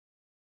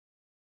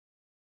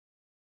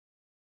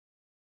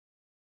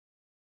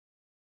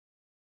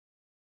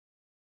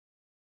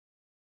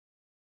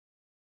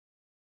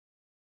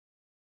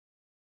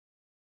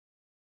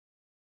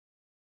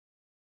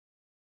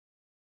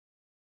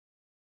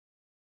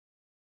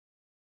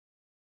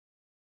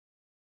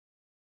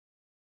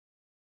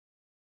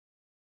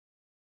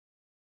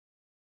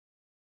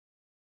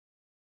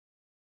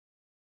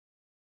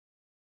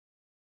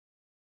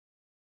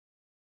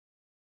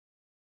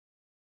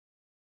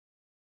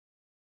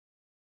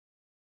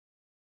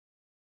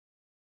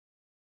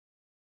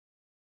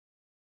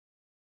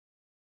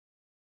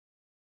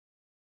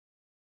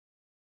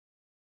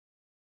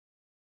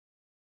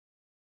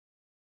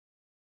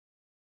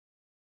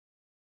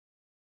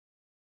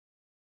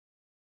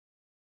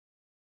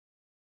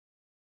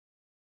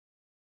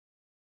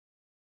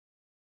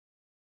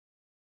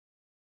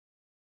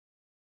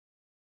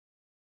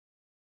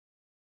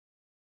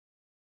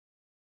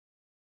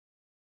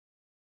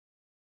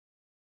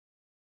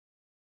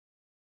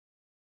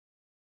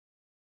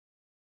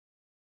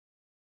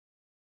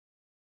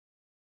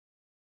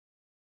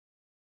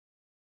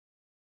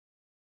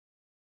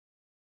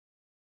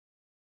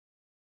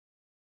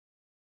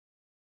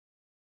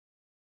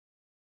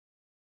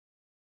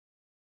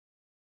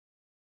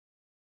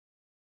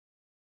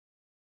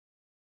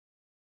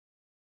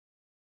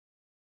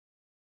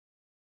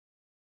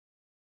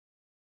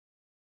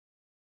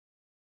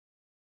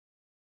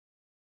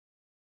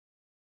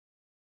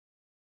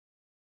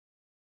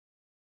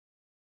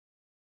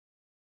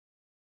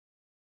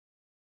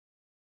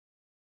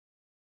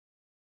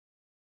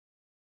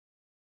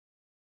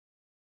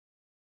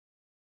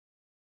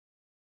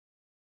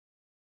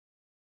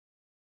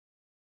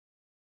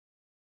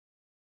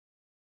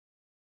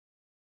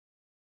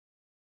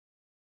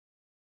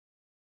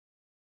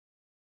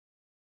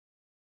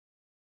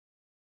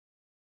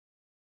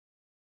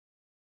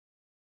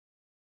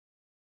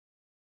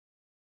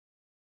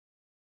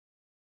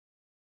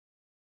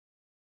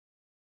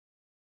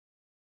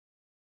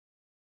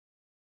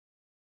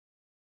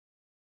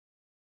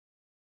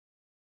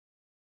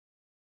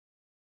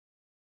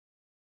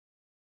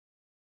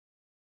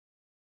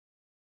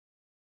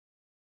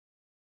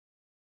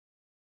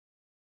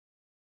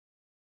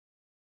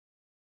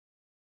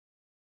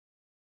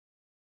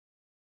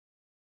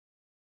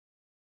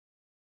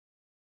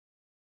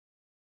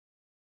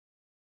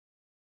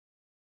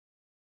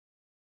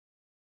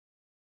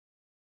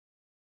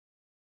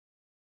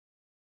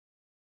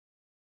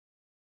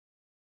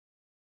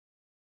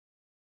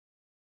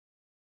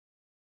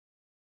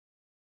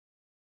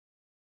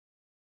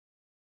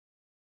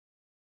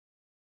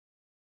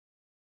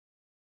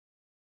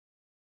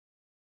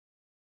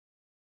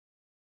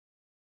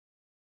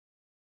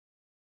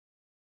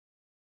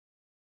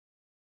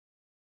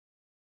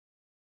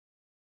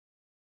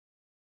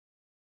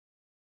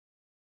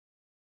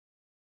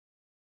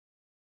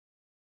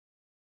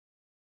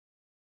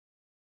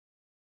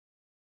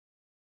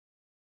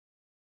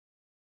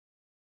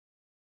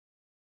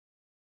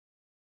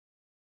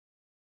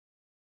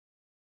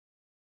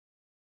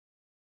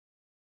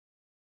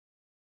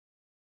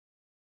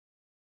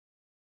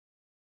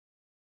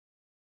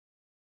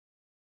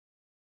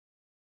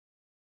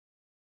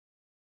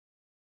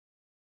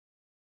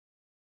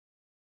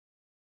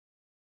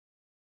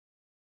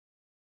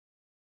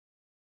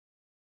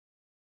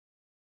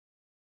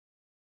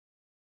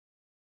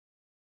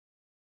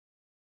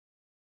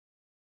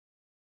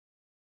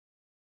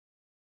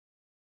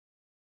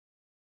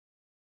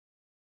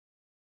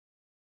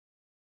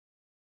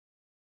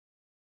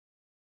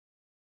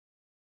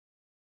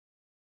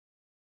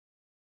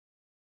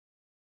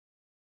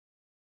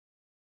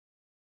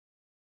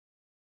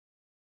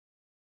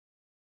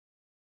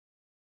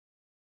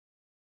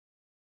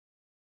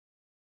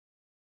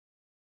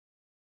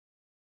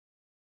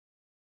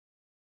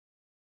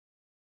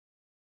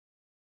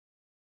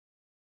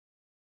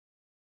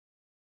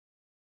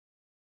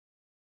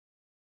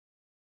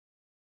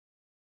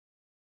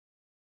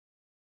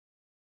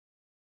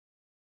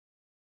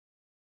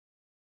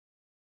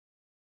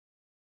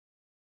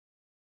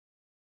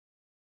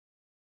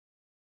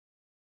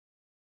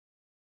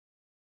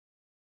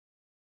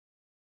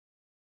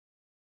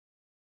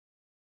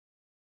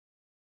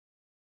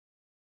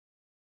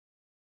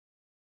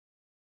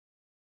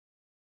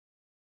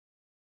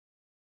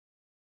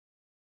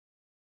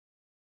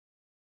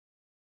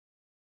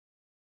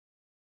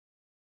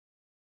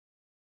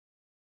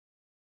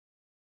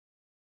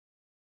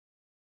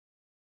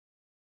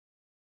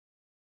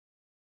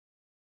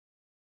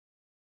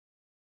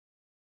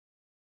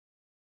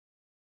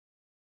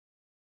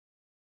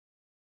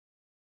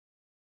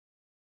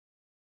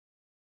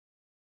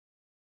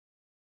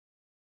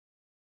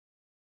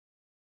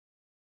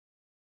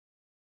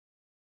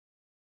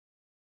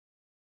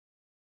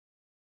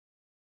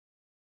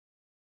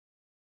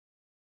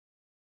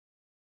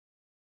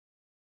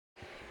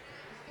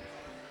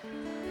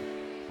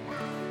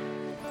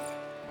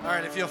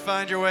right, if you'll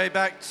find your way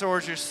back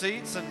towards your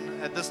seats,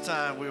 and at this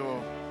time we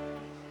will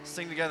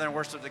sing together and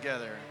worship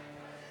together.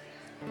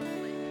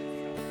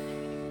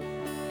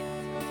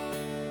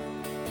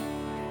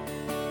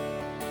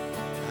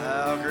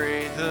 How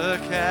great the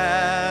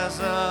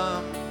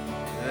chasm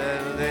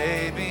that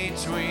lay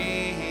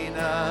between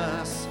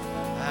us,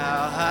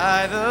 how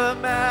high the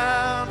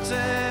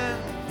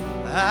mountain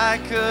I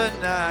could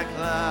not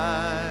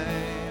climb.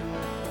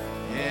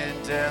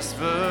 In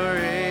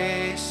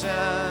desperation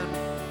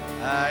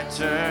I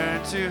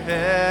turned to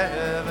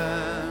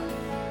heaven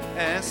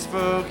and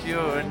spoke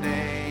your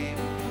name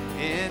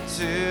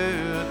into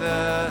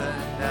the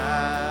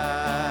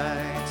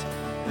night.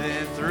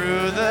 Then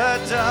through the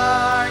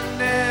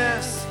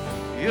darkness,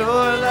 your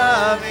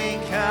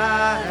loving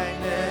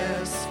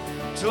kindness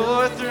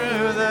tore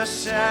through the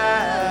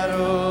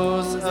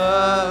shadows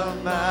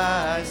of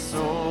my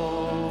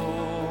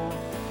soul.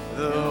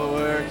 The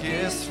work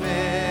is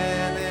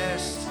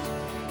finished,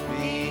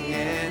 the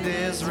end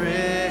is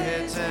written.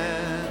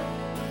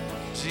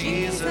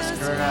 Jesus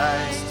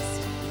Christ,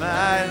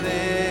 my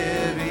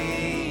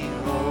living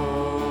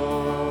hope.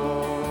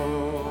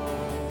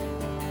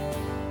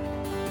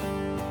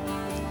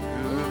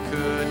 Who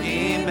could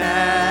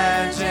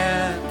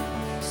imagine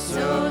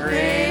so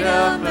great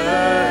a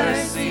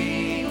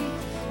mercy?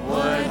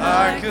 What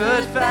heart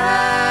could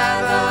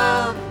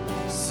fathom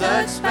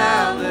such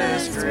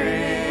boundless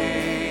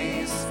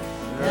grace?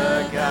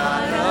 The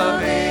God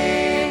of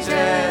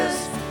ages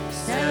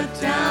stepped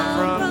down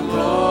from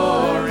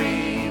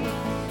glory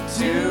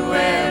to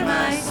wear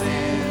my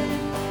sin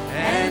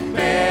and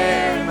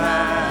bear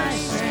my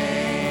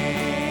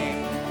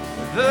shame.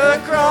 The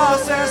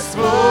cross has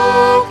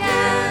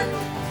spoken,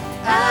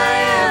 I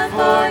am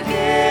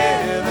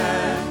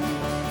forgiven.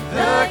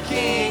 The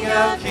King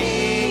of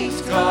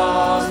Kings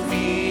calls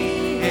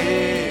me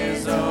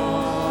his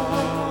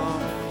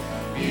own.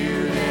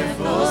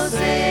 Beautiful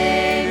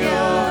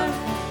Savior,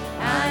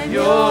 I'm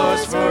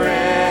yours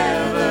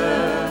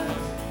forever.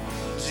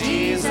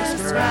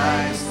 Jesus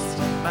Christ,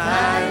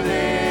 my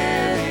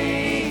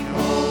living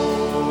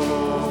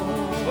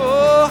hope.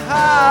 Oh,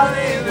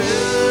 hallelujah.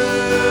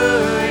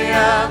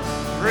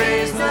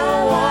 Praise the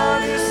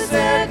one who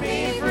set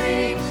me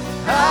free.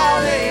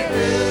 Hallelujah.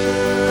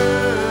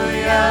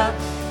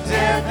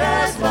 Death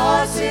has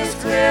lost his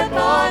grip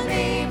on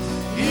me.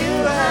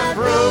 You have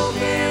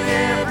broken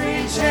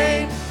every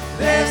chain.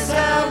 There's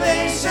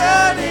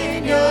salvation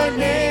in your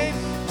name.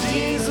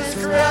 Jesus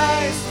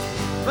Christ,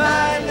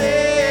 my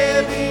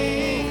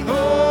living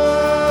hope.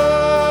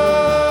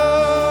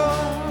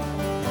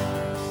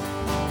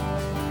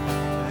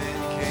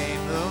 Then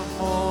came the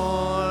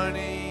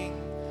morning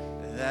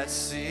that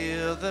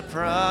sealed the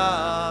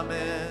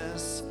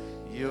promise.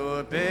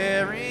 Your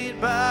buried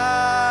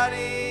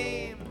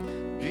body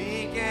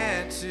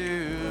began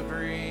to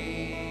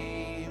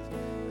breathe.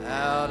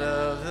 Out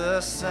of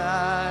the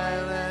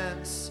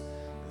silence,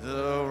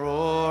 the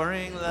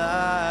roaring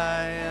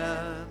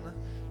lion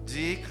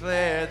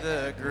declared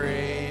the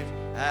grave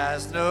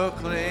has no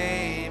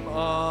claim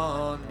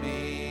on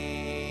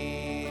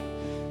me.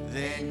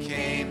 Then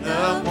came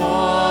the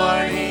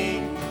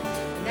morning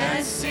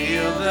that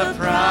sealed the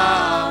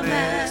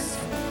promise.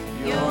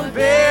 Your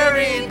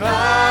buried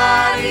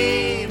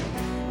body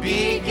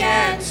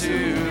began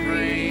to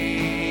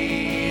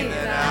breathe,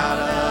 and out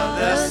of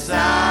the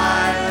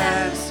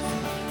silence,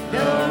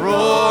 the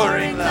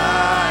roaring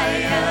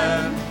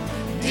lion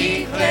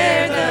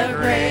declared the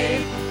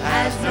grave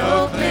has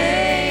no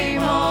claim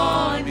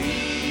on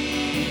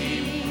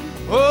me.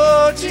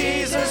 Oh,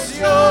 Jesus,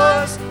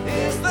 yours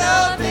is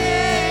the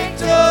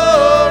victory.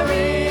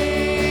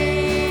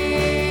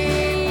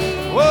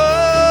 Whoa,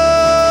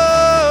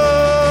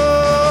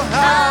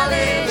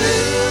 hallelujah.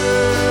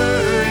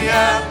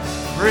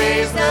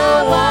 Praise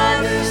the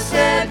one who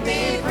set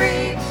me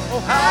free. Oh,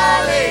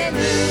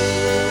 hallelujah.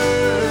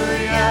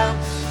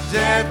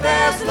 Death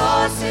has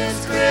lost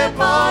its grip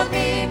on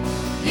me.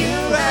 You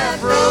have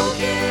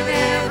broken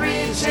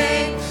every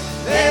chain.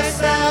 There's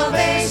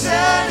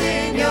salvation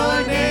in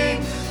your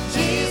name.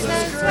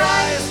 Jesus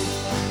Christ,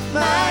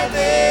 my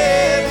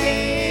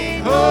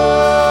living hope.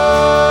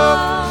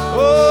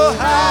 Oh,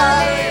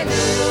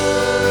 hallelujah.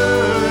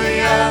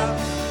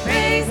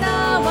 Praise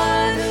the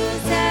one who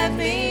set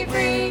me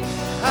free.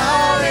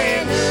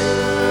 Hallelujah.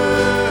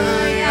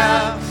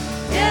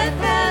 Death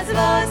has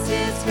lost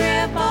its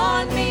grip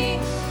on me.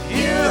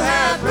 You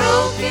have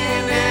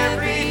broken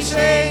every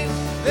chain.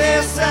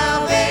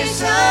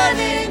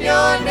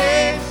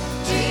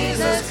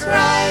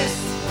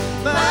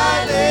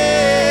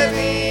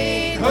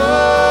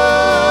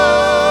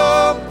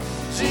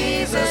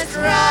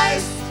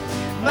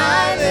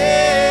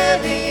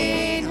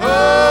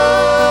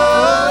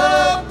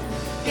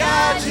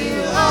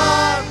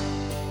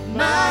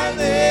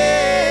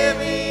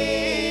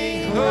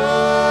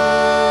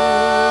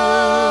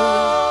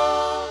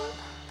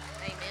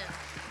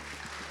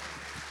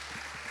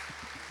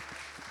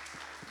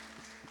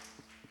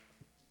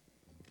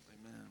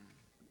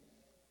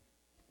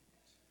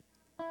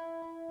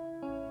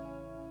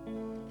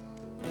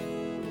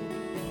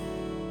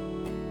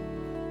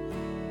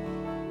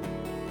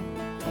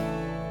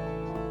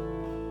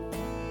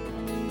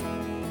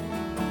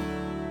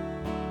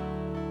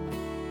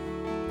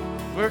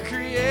 were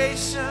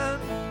creation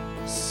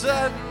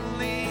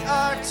suddenly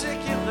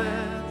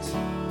articulate,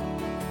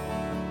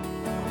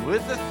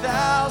 with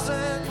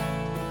 1,000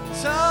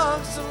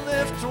 tongues to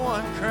lift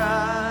one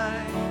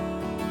cry.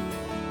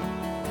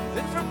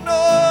 Then from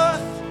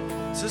north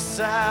to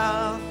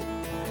south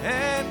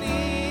and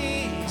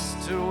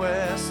east to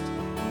west,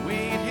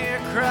 we'd hear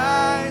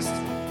Christ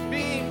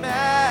be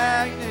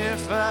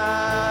magnified.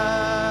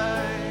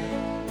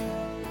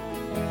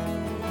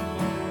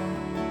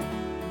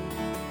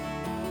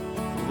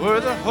 Were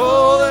the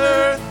whole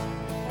earth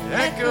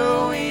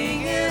echoing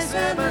His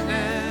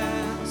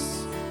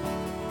eminence,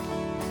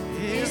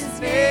 His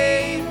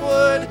name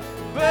would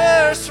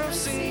burst from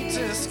sea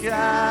to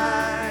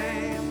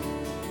sky.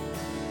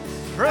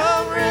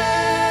 From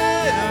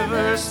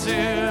rivers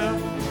to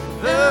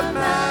the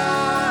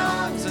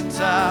mountain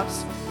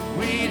tops,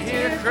 we'd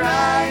hear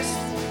Christ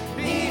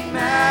be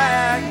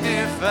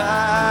magnified.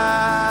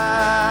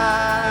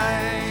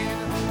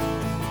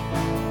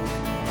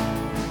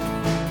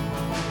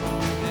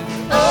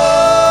 And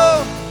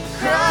oh,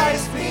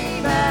 Christ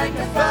be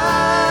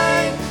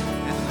magnified,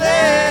 and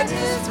let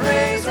His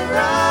praise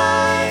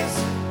arise.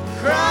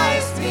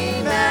 Christ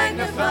be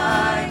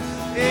magnified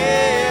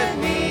in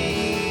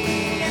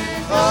me.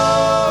 And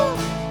oh,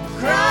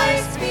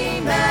 Christ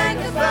be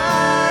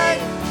magnified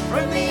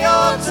from the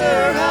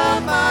altar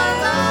of my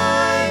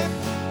life.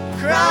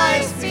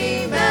 Christ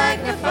be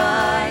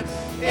magnified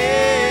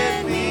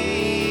in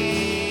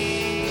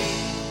me.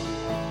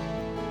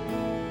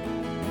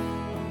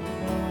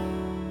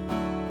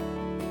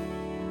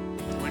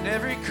 When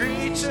every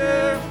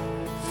creature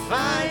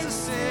finds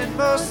its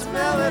inmost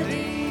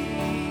melody,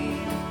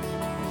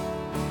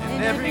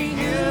 and every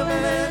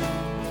human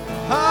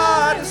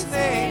heart is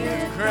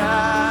native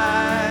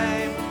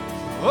cry,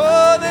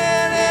 oh,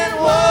 then in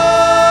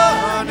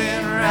one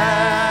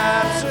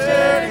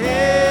enraptured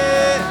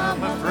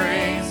hymn of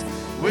praise,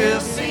 we'll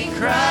sing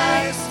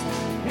Christ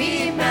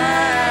be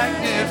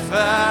magnified.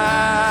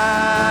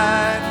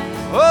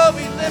 Oh,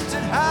 be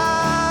lifted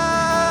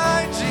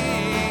high,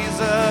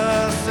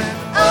 Jesus, and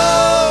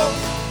oh,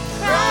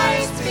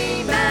 Christ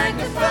be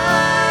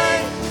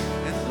magnified,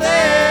 and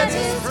let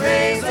His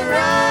praise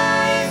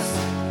arise.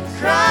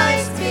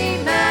 Christ be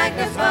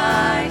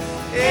magnified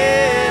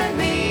in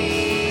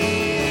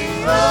me.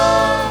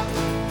 Oh,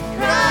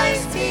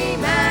 Christ be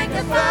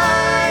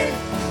magnified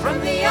from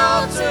the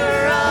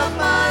altar of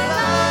my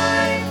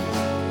life.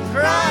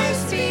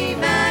 Christ be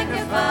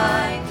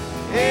magnified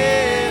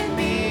in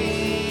me.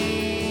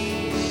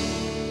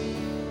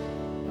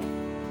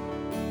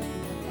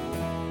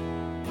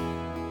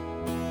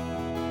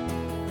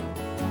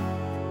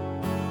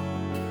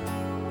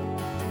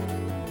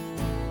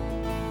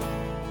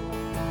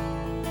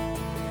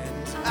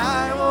 And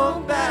I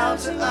won't bow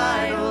to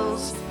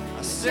idols.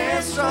 I'll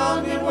stand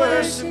strong and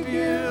worship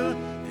you.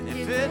 And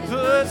if it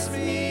puts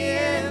me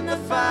in the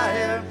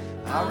fire,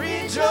 I'll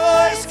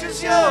rejoice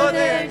 'cause you're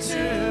there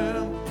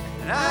too.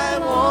 And I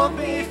won't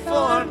be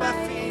formed by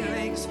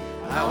feelings.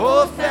 I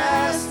hold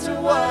fast to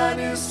what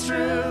is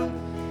true.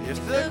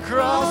 If the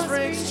cross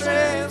brings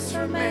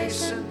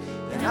transformation,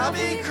 then I'll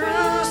be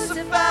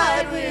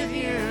crucified with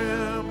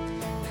you.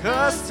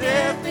 'Cause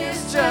death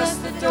is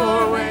just the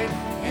doorway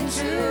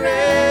into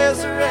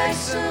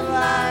resurrection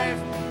life.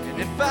 And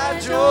if I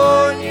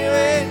join you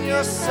in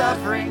your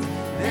suffering,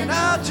 then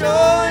I'll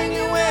join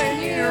you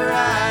when you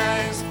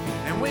rise.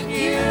 And when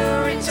you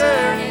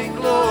return in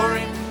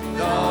glory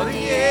with all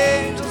the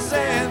angels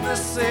and the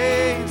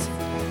saints,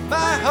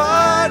 my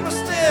heart will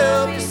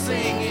still be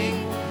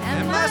singing,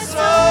 and my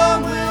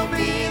soul will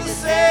be the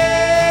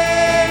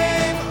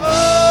same.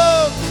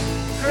 Oh,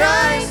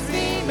 Christ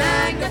be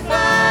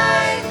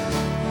magnified,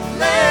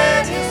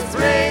 let His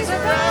praise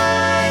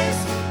arise.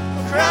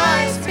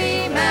 Christ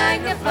be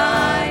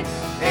magnified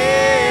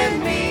in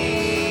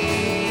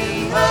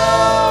me.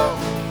 Oh,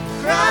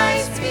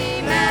 Christ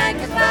be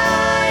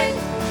magnified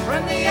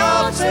from the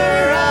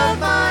altar of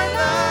my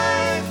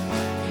life.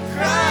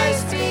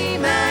 Christ be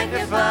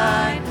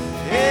magnified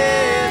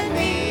in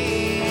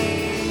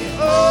me.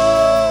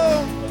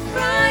 Oh,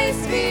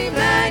 Christ be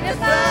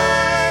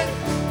magnified,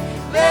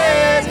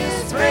 let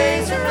His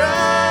praise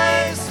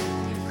arise.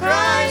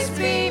 Christ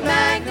be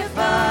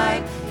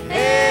magnified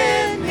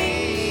in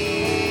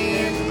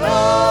me.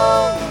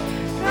 Oh,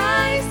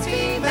 Christ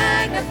be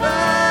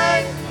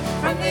magnified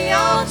from the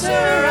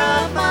altar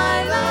of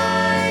my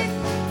life.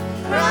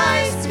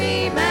 Christ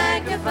be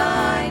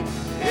magnified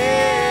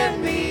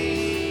in me.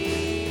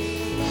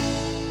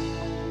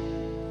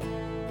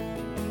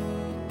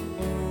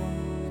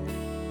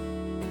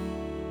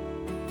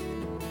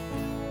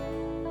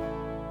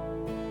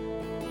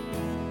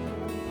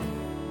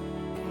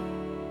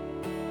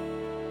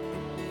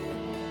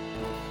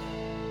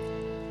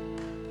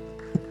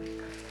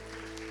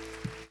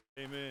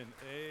 Amen.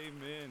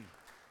 Amen.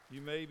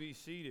 You may be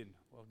seated.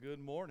 Well, good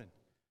morning.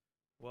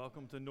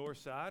 Welcome to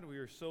Northside. We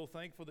are so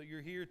thankful that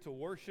you're here to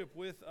worship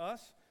with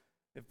us.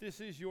 If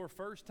this is your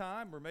first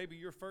time, or maybe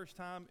your first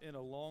time in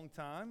a long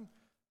time,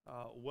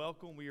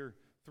 welcome. We are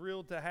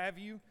thrilled to have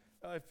you.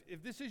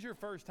 if this is your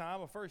first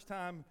time, a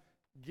first-time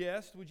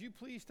guest, would you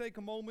please take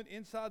a moment?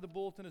 Inside the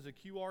bulletin is a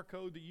QR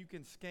code that you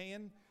can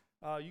scan.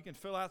 You can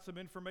fill out some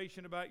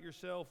information about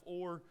yourself,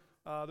 or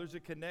there's a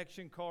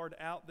connection card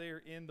out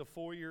there in the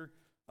foyer.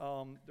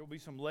 There'll be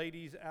some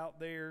ladies out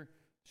there.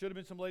 Should have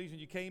been some ladies when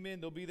you came in.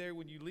 They'll be there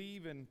when you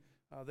leave, and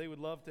they would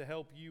love to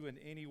help you in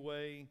any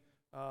way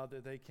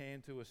that they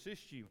can to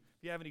assist you.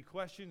 If you have any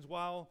questions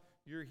while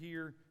you're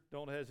here,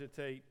 don't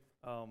hesitate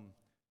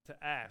to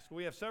ask.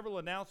 We have several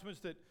announcements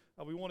that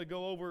we want to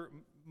go over.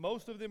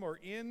 Most of them are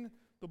in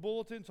the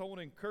bulletin, so I want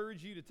to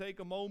encourage you to take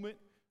a moment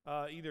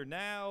either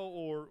now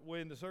or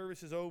when the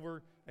service is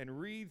over and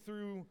read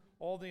through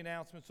all the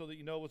announcements so that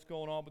you know what's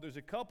going on. But there's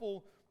a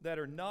couple that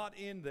are not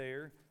in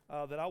there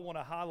that I want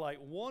to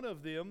highlight. One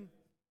of them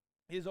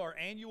is our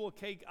annual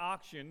cake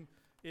auction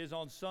is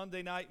on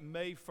Sunday night,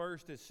 May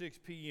 1st at 6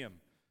 p.m.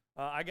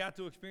 I got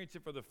to experience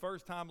it for the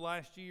first time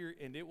last year,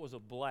 and it was a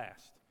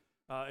blast.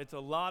 It's a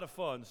lot of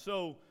fun.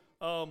 So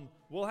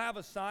we'll have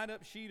a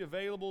sign-up sheet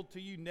available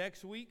to you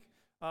next week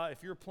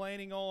if you're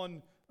planning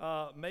on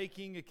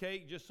making a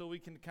cake, just so we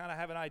can kind of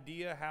have an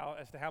idea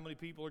as to how many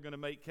people are going to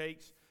make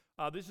cakes.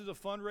 This is a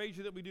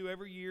fundraiser that we do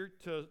every year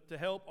to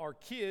help our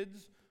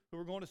kids who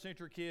are going to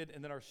Central Kid,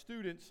 and then our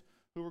students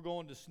who are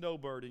going to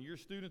Snowbird. And your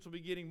students will be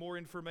getting more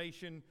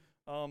information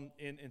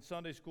in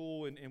Sunday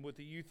school and with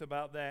the youth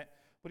about that.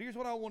 But here's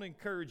what I want to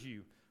encourage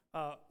you.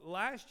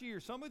 Last year,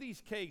 some of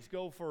these cakes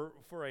go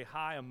for a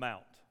high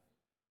amount.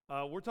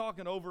 We're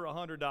talking over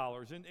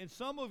 $100. And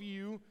some of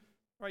you,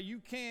 right, you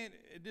can't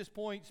at this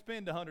point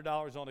spend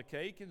 $100 on a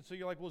cake. And so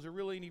you're like, well, is there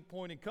really any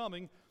point in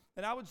coming?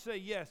 And I would say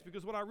yes,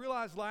 because what I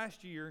realized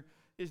last year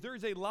is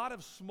there's a lot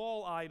of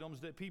small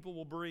items that people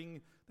will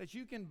bring that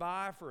you can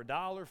buy for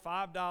 $1,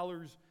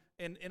 $5,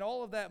 and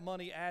all of that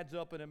money adds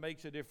up and it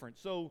makes a difference.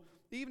 So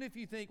even if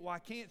you think, well, I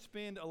can't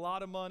spend a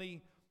lot of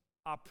money,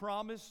 I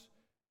promise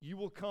you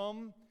will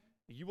come,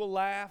 you will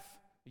laugh,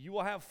 you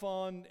will have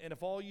fun, and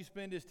if all you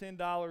spend is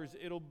 $10,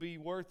 it'll be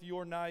worth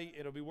your night.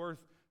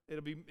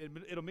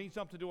 It'll mean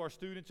something to our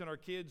students and our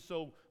kids.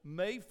 So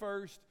May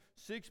 1st,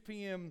 6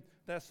 p.m.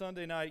 that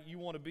Sunday night, you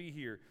want to be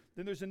here.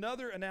 Then there's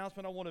another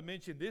announcement I want to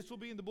mention. This will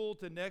be in the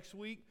bulletin next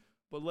week,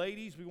 but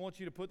ladies, we want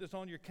you to put this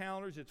on your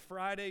calendars. It's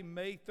Friday,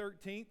 May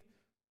 13th.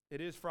 It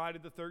is Friday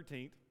the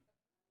 13th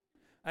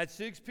at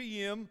 6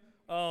 p.m.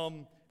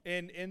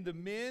 And the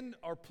men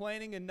are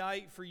planning a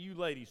night for you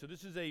ladies. So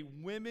this is a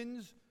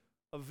women's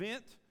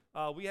event.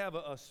 We have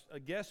a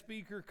guest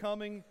speaker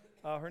coming.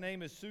 Her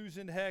name is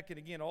Susan Heck. And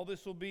again, all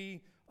this will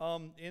be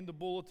in the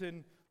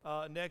bulletin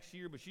next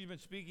year. But she's been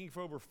speaking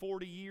for over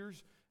 40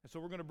 years. And so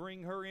we're going to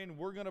bring her in.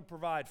 We're going to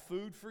provide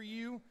food for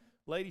you.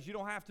 Ladies, you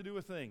don't have to do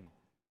a thing.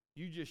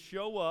 You just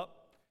show up.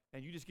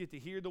 And you just get to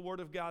hear the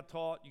Word of God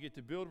taught. You get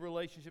to build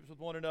relationships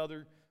with one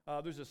another.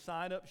 There's a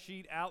sign-up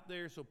sheet out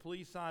there, so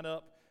please sign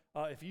up.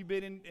 If you've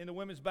been in the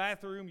women's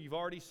bathroom, you've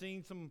already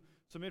seen some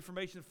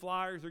information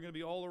flyers. They're going to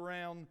be all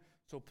around.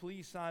 So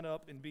please sign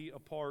up and be a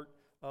part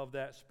of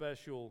that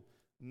special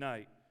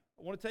night.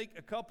 I want to take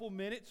a couple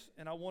minutes,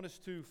 and I want us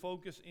to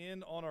focus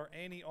in on our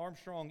Annie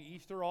Armstrong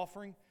Easter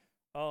offering.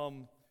 So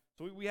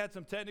we had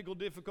some technical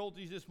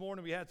difficulties this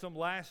morning. We had some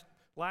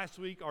last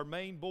week. Our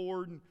main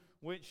board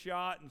went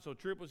shot, and so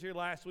Tripp was here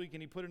last week,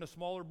 and he put in a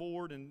smaller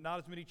board and not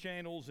as many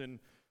channels. And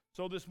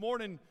so this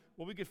morning,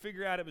 what we could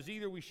figure out, it was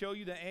either we show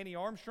you the Annie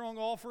Armstrong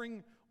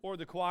offering or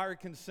the choir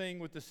can sing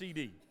with the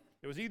CD.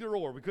 It was either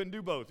or. We couldn't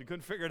do both. We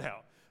couldn't figure it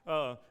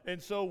out.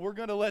 And so we're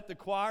going to let the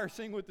choir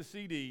sing with the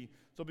CD.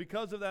 So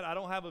because of that, I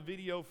don't have a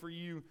video for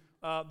you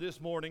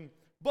this morning.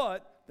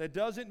 But that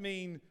doesn't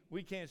mean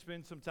we can't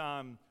spend some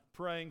time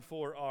praying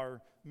for our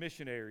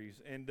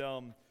missionaries. And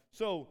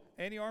so,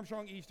 Annie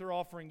Armstrong Easter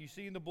offering, you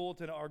see in the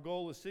bulletin, our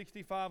goal is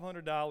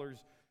 $6,500.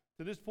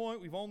 To this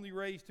point, we've only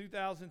raised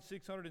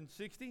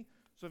 $2,660.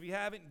 So if you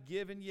haven't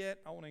given yet,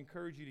 I want to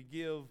encourage you to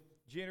give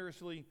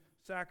generously,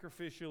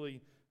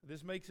 sacrificially.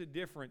 This makes a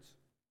difference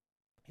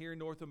here in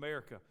North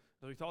America.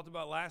 As we talked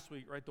about last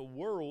week, right? The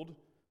world,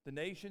 the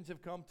nations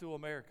have come to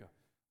America.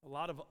 A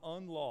lot of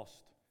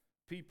unlost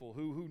people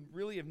who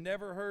really have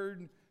never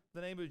heard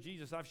the name of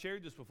Jesus. I've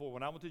shared this before.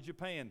 When I went to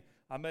Japan,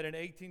 I met an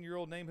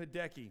 18-year-old named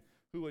Hideki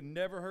who had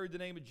never heard the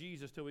name of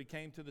Jesus till he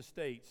came to the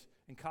States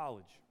in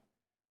college,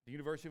 the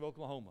University of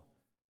Oklahoma.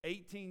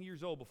 18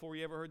 years old before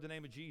he ever heard the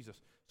name of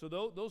Jesus. So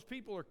those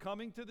people are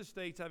coming to the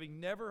States having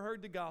never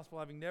heard the gospel,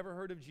 having never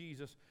heard of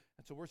Jesus.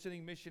 And so we're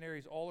sending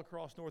missionaries all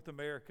across North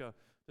America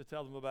to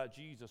tell them about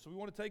Jesus. So we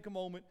want to take a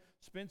moment,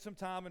 spend some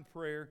time in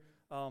prayer.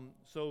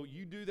 So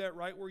you do that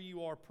right where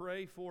you are.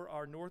 Pray for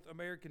our North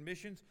American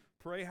missions.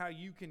 Pray how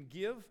you can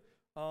give.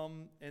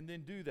 And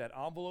then do that.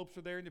 Envelopes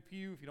are there in the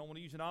pew. If you don't want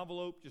to use an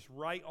envelope, just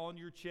write on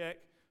your check.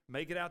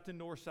 Make it out to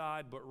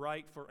Northside, but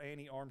write for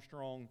Annie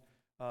Armstrong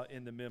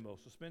in the memo.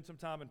 So spend some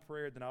time in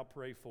prayer, then I'll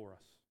pray for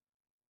us.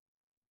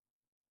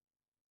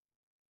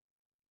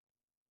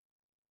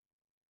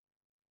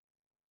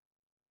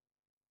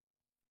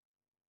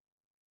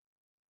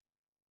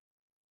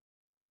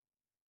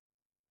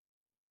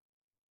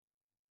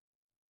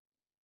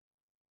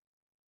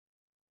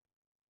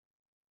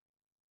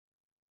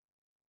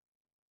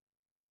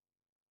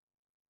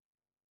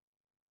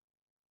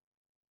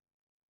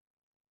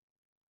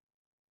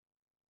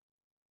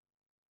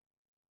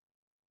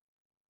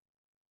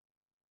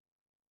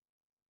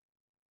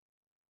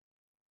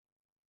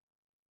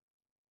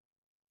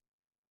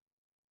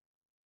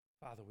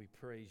 Father, we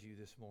praise you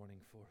this morning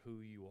for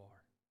who you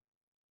are.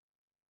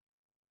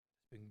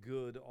 It's been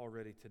good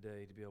already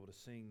today to be able to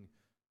sing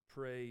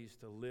praise,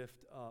 to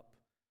lift up,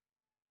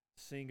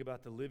 sing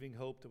about the living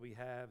hope that we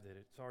have, that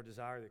it's our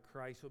desire that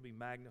Christ will be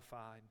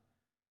magnified.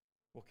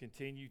 We'll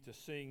continue to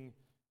sing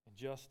in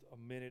just a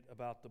minute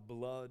about the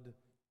blood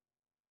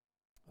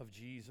of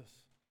Jesus.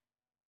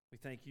 We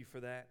thank you for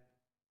that.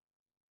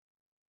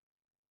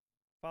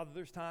 Father,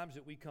 there's times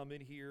that we come in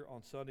here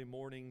on Sunday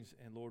mornings,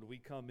 and Lord, we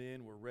come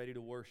in, we're ready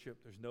to worship.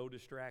 There's no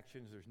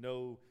distractions, there's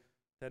no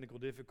technical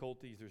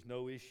difficulties, there's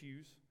no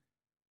issues.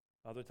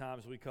 Other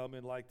times we come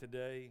in like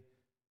today,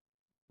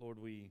 Lord,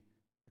 we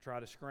try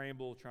to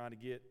scramble, trying to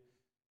get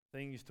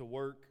things to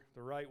work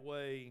the right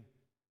way.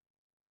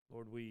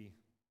 Lord, we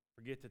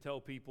forget to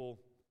tell people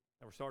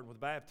that we're starting with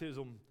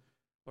baptism,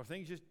 or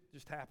things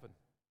just happen.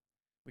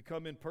 We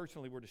come in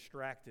personally, we're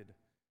distracted.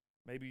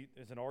 Maybe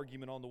there's an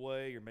argument on the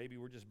way, or maybe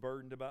we're just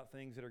burdened about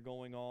things that are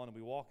going on, and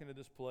we walk into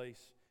this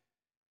place,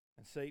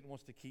 and Satan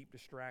wants to keep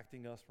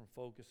distracting us from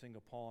focusing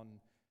upon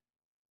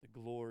the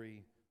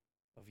glory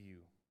of you.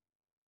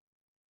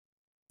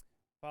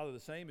 Father, the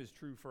same is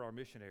true for our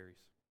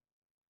missionaries.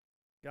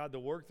 God, the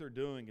work they're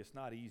doing, it's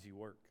not easy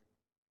work.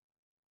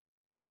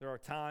 There are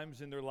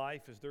times in their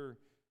life as they're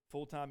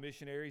full-time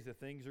missionaries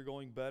that things are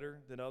going better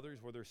than others,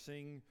 where they're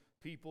seeing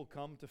people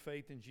come to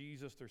faith in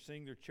Jesus, they're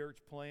seeing their church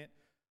plant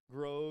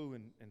grow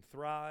and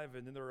thrive,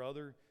 and then there are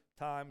other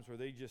times where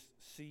they just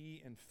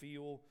see and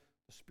feel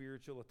the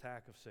spiritual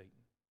attack of Satan.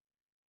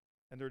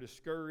 And they're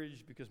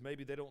discouraged because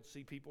maybe they don't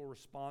see people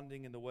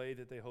responding in the way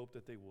that they hope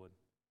that they would.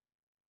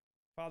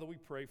 Father, we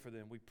pray for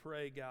them. We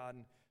pray, God,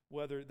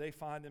 whether they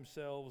find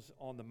themselves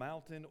on the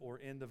mountain or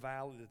in the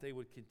valley, that they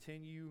would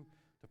continue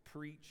to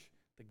preach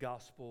the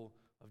gospel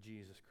of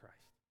Jesus Christ.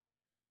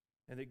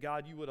 And that,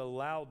 God, you would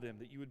allow them,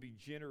 that you would be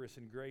generous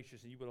and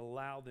gracious, and you would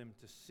allow them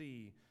to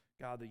see,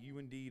 God, that you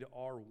indeed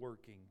are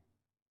working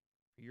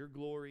for your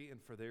glory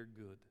and for their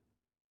good.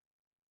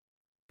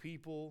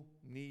 People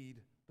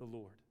need the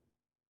Lord.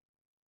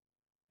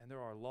 And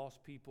there are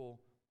lost people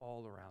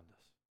all around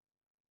us.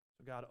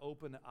 So, God,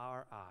 open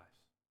our eyes.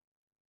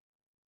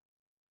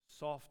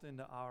 Soften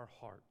our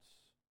hearts.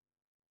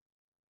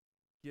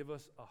 Give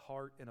us a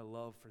heart and a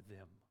love for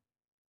them.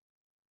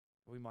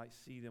 We might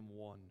see them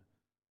one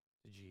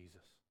to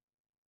Jesus.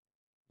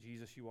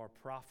 Jesus, you are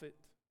prophet.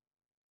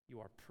 You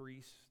are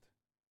priest.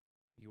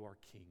 You are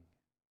king.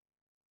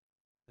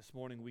 This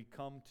morning we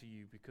come to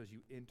you because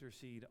you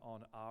intercede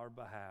on our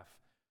behalf,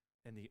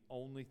 and the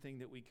only thing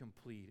that we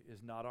complete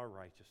is not our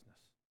righteousness,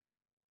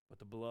 but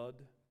the blood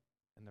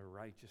and the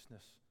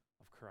righteousness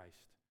of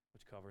Christ,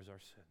 which covers our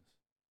sins.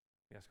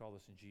 We ask all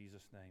this in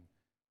Jesus' name.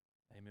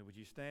 Amen. Would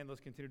you stand?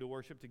 Let's continue to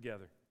worship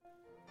together.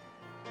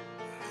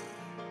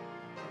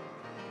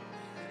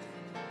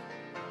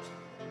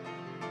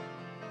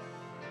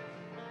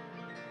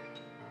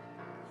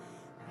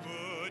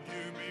 Would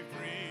you be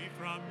free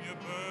from your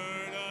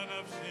burden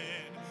of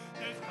sin?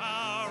 There's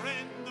power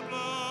in the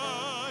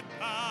blood,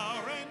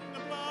 power in the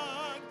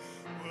blood.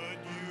 Would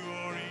you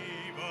or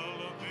evil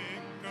a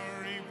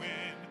victory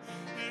win?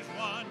 There's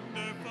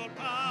wonderful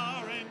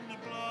power in the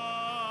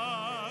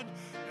blood.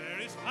 There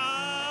is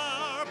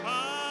power,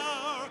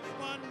 power,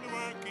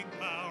 wonder-working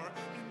power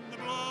in the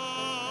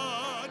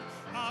blood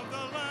of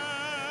the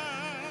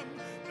Lamb.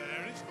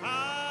 There is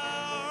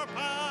power,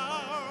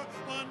 power,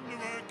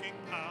 wonder-working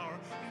power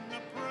in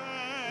the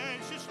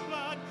precious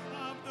blood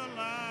of the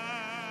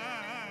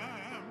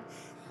Lamb.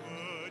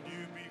 Would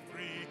you be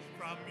free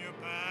from your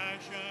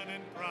passion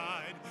and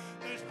pride?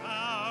 There's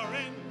power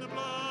in the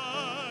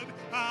blood,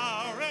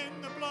 power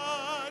in the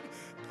blood.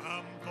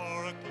 Come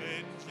for a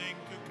cleansing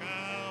to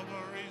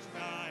Calvary's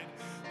side.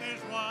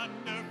 There's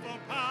wonderful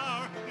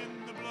power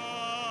in the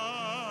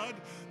blood.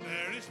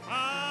 There is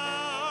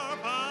power,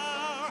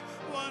 power,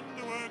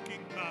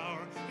 wonder-working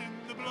power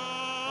in the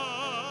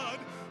blood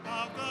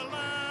of the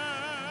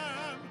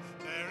Lamb.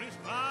 There is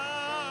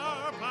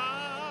power,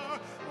 power,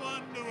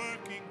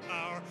 wonder-working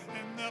power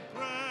in the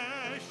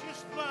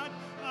precious blood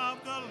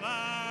of the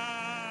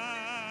Lamb.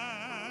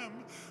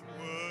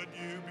 Would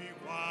you be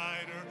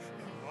whiter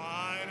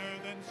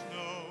than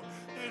snow?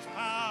 There's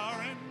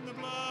power in the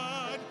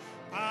blood,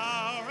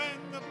 power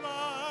in the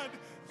blood.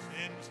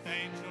 Sin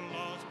stains the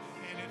lost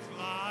in its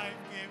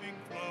life-giving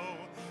flow.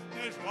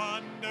 There's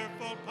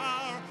wonderful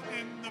power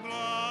in the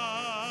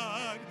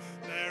blood.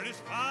 There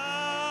is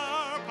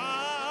power,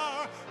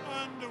 power,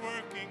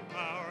 wonder-working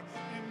power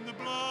in the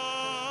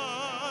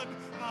blood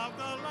of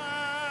the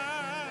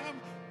Lamb.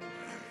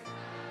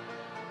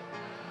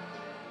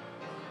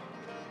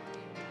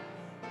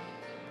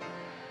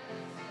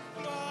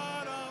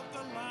 Blood of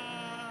the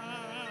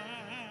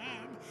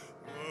Lamb.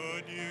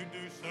 Would you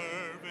do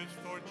service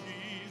for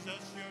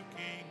Jesus your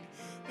King?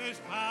 There's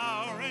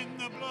power in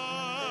the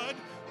blood,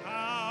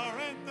 power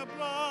in the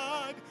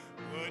blood.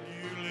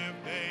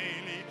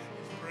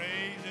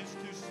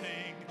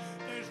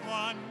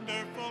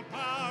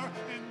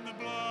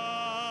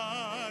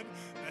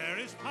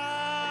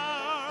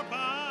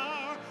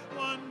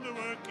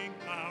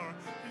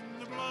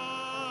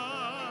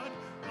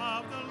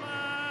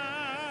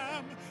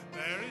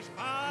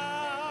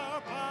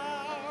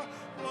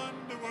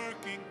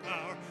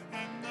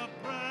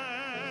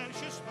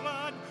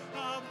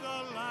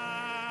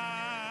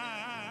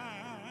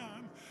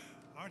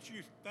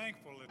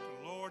 thankful that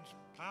the Lord's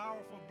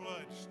powerful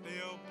blood is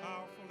still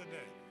powerful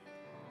today.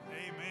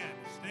 Amen.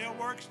 It still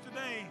works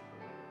today.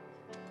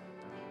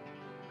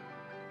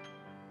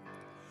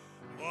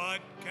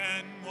 What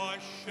can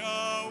wash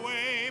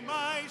away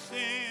my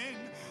sin?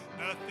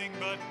 Nothing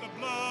but the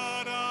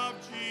blood of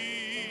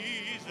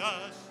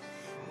Jesus.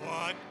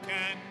 What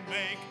can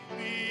make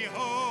me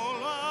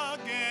whole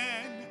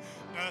again?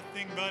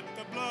 Nothing but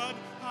the blood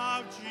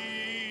of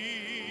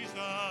Jesus.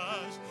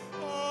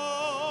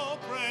 Oh,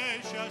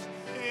 precious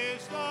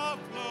is the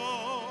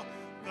flow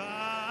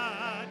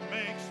that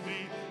makes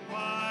me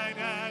white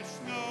as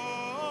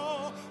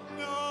snow.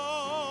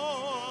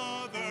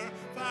 No other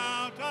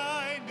fount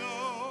I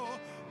know,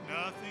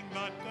 nothing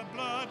but the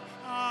blood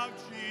of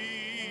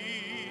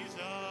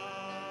Jesus.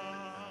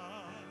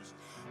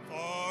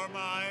 For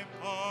my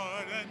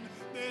pardon,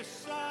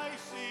 this I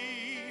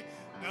see,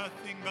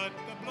 nothing but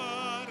the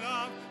blood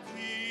of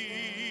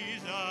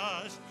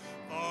Jesus.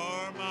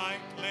 For my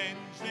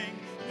cleansing,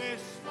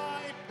 this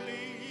my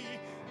plea,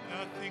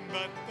 nothing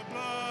but the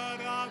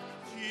blood of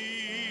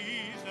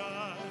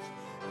Jesus.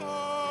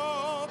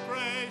 Oh,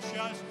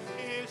 precious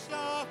is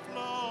the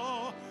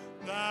flow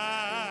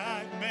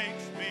that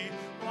makes me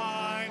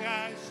white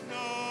as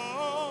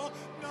snow.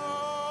 No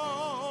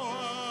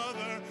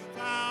other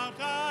fount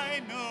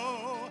I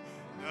know,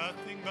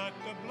 nothing but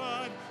the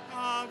blood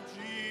of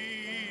Jesus.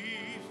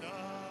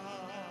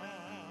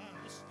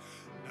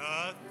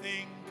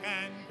 Nothing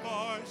can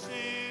for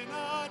sin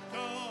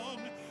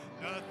atone,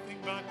 nothing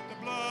but the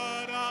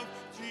blood of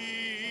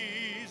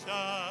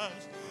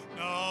Jesus.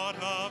 Not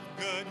of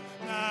good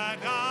that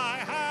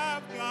I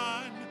have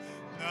done,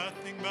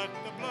 nothing but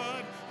the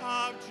blood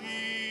of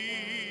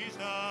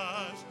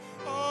Jesus.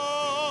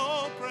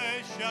 Oh,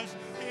 precious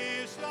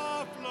is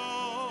the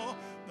flow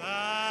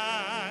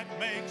that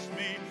makes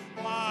me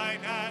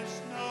white as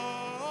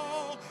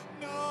snow.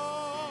 No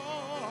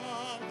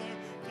other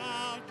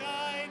fount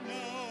I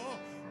know,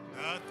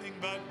 nothing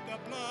but the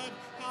blood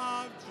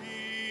of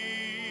Jesus.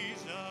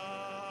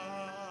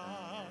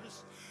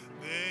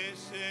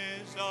 This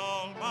is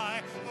all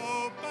my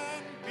hope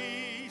and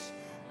peace,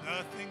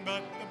 nothing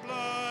but the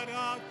blood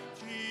of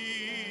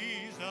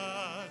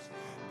Jesus.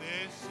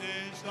 This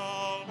is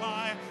all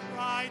my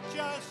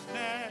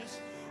righteousness,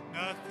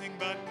 nothing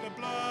but the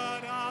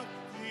blood of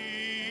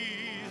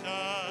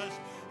Jesus.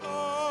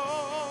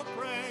 Oh,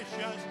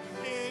 precious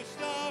is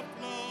the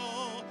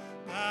flow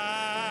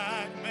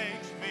that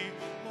makes me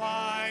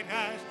white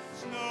as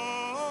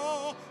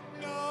snow.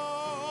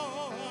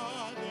 No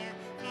other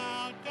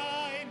fount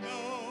I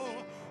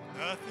know,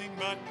 nothing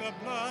but the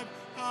blood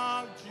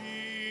of Jesus.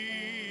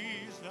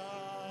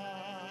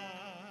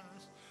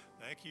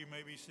 Thank you. You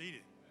may be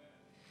seated.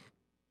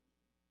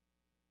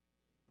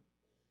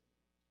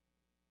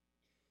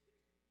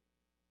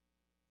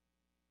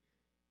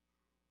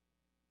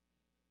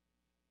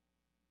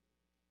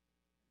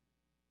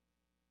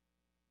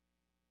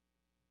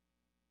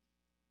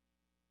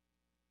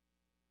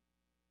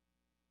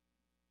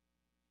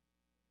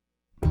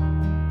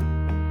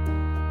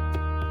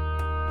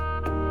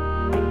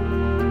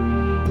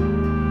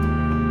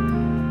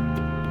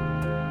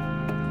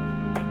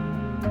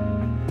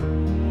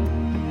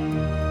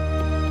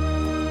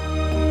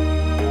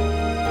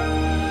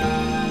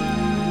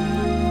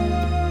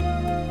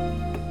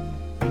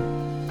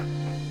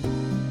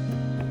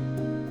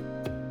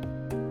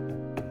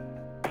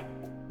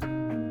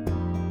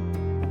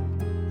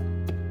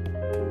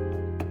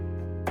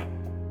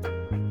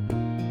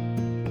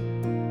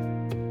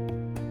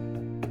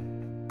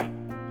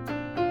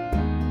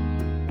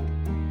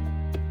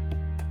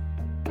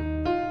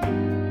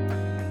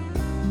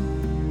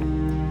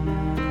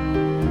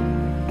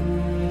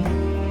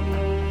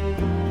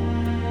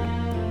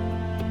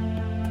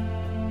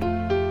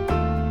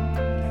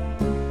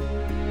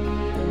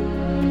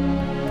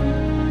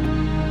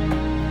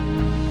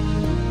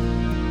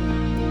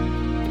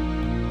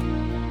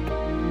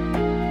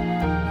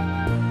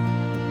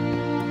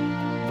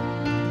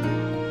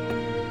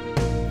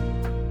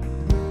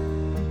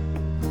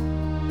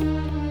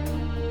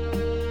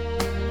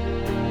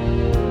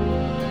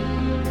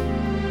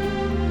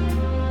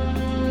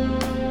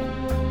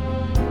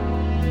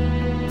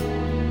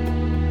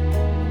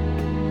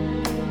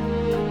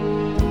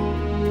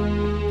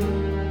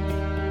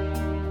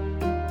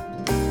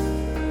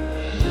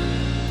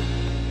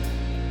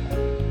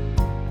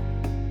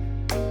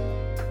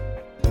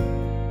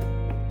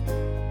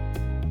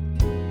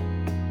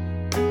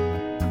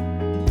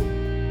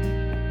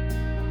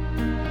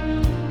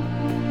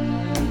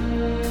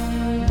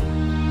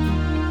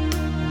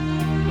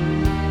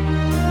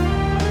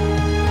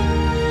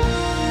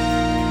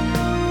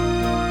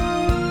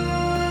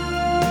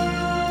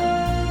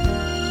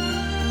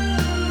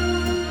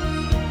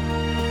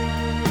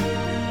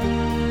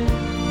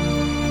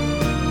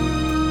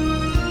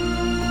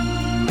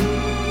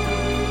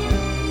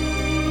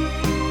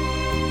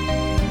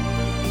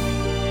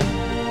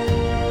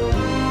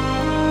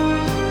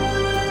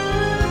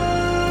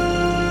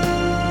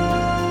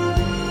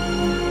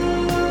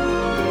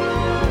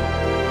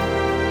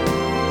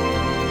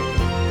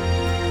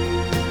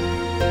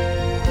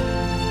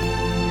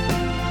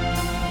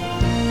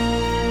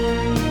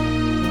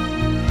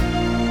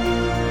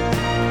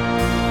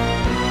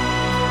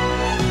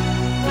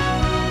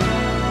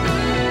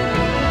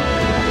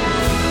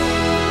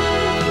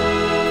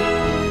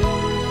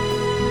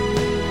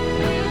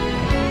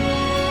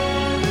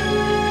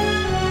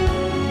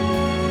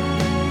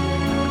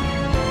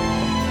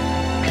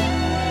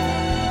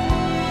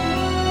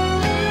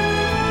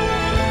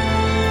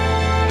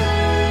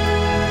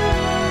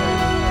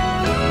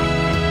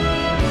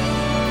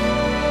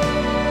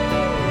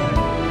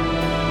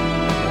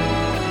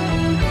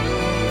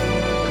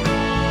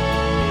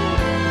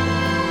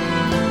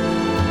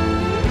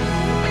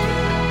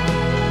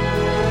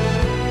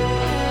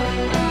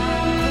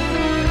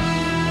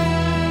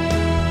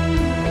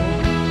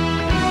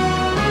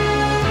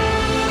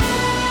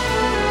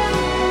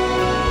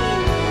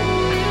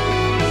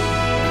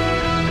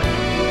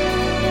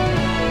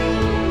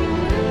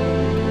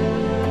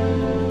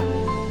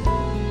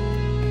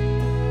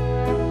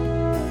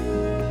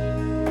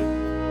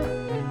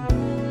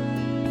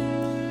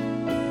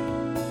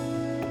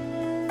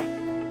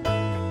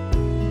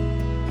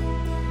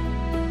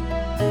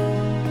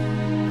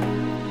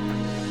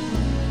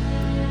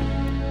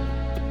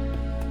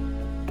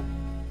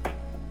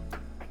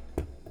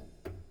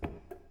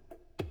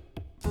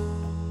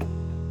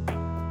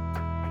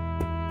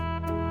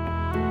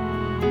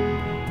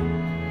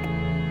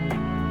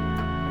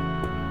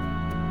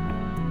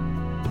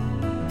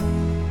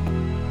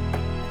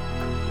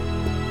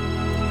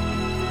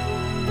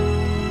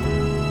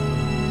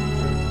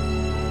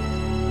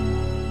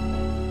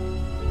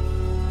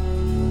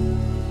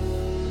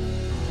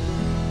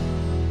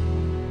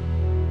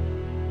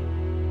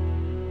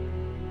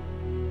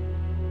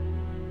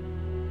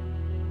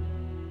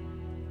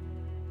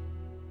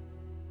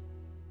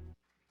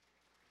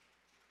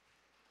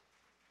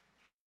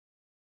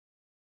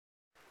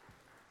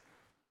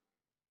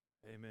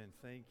 Amen.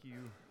 Thank you,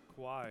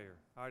 choir.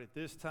 All right, at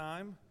this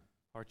time,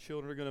 our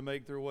children are going to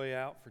make their way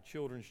out for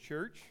Children's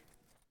Church.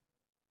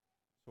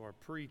 So our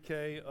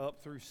pre-K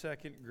up through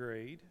second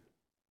grade.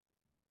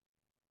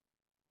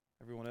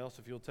 Everyone else,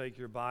 if you'll take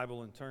your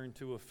Bible and turn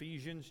to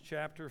Ephesians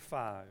chapter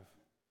 5.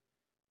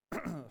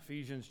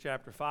 Ephesians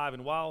chapter 5.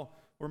 And while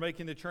we're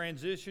making the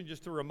transition,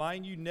 just to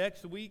remind you,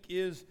 next week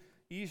is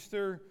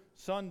Easter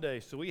Sunday.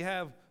 So we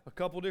have a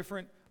couple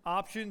different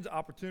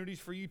opportunities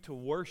for you to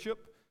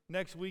worship.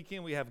 Next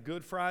weekend, we have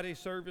Good Friday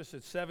service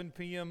at 7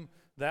 p.m.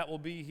 That will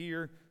be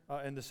here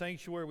in the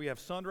sanctuary. We have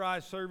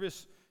sunrise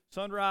service.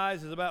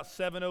 Sunrise is about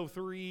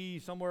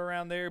 7:03, somewhere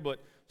around there,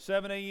 but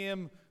 7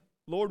 a.m.,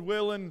 Lord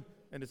willing,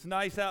 and it's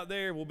nice out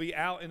there. We'll be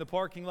out in the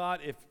parking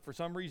lot. If for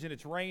some reason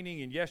it's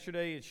raining, and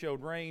yesterday it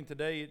showed rain,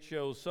 today it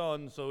shows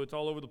sun, so it's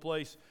all over the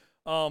place.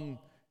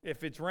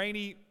 If it's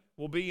rainy,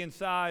 we'll be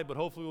inside, but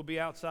hopefully we'll be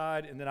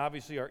outside. And then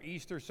obviously our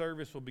Easter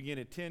service will begin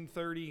at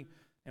 10:30,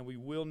 and we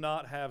will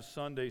not have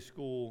Sunday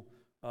school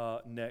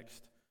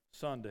next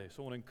Sunday.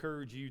 So I want to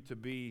encourage you to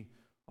be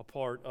a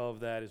part of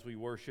that as we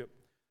worship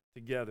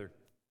together.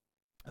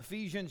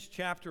 Ephesians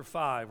chapter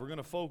 5. We're going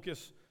to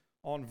focus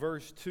on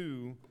verse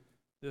 2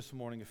 this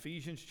morning.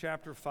 Ephesians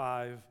chapter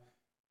 5,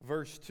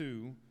 verse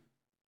 2.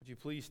 Would you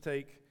please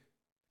take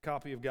a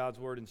copy of God's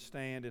Word and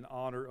stand in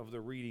honor of the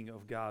reading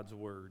of God's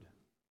Word?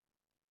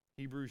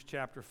 Hebrews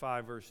chapter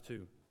 5, verse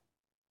 2.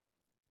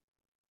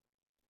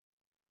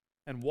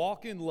 And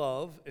walk in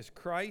love as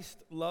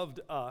Christ loved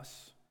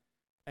us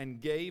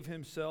and gave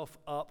himself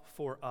up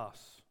for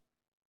us,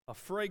 a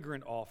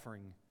fragrant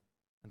offering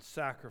and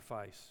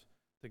sacrifice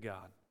to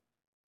God.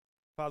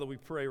 Father, we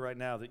pray right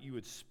now that you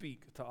would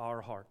speak to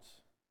our hearts.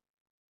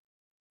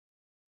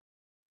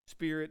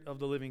 Spirit of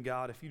the living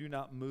God, if you do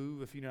not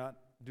move, if you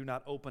do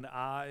not open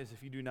eyes,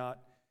 if you do not,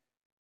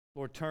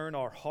 Lord, turn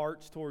our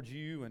hearts towards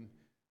you and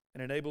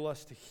enable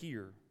us to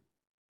hear,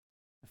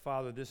 and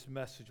Father, this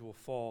message will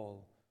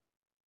fall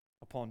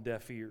upon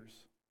deaf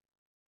ears.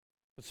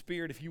 But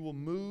Spirit, if you will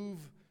move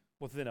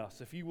within us,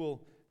 if you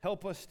will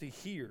help us to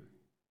hear,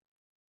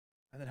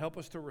 and then help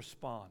us to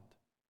respond,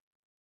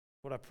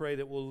 Lord, I pray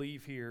that we'll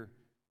leave here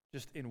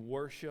just in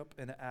worship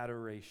and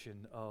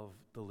adoration of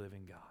the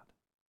living God,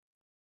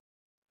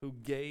 who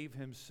gave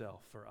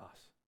himself for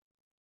us,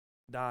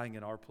 dying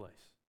in our place.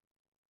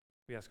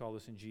 We ask all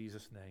this in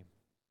Jesus' name.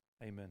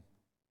 Amen.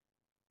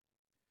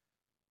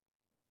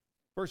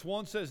 Verse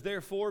 1 says,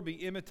 therefore, be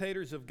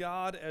imitators of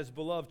God as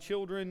beloved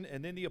children.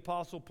 And then the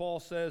Apostle Paul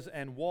says,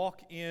 and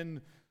walk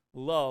in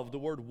love. The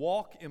word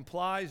walk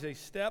implies a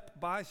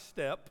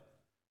step-by-step,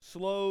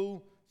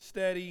 slow,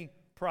 steady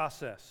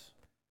process.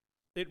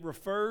 It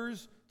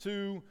refers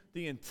to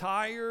the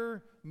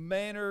entire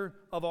manner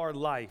of our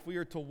life. We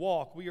are to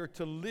walk, we are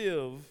to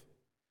live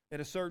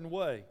in a certain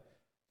way.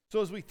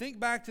 So as we think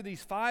back to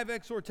these 5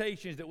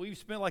 exhortations that we've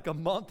spent like a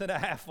month and a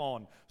half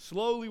on,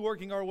 slowly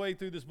working our way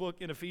through this book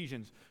in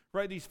Ephesians,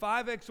 right? These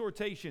 5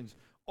 exhortations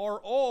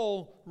are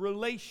all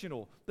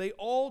relational. They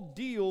all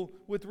deal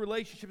with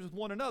relationships with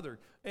one another.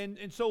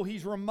 And so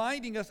he's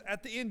reminding us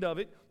at the end of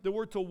it that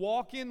we're to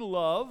walk in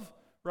love,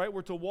 right?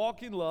 We're to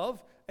walk in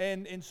love.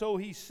 And so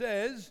he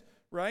says,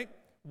 right,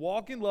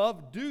 walk in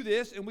love, do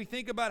this. And we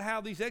think about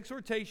how these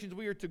exhortations,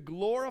 we are to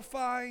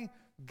glorify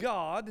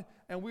God,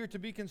 and we are to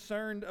be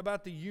concerned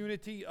about the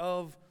unity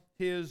of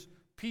his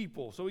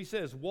people. So he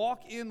says,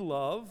 walk in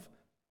love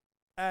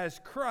as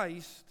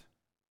Christ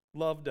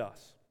loved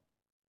us.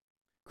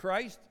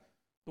 Christ,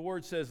 the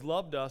word says,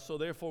 loved us, so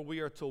therefore we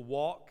are to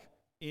walk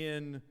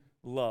in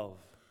love.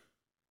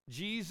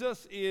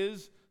 Jesus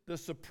is the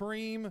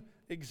supreme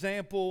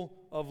example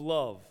of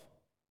love.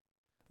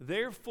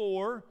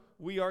 Therefore,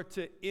 we are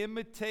to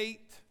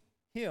imitate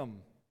him.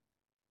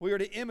 We are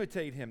to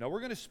imitate him. Now,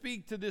 we're going to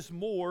speak to this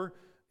more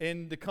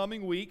in the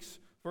coming weeks.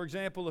 For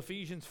example,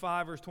 Ephesians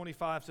 5, verse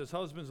 25 says,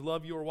 husbands,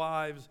 love your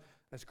wives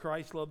as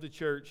Christ loved the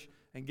church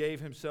and gave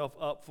himself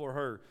up for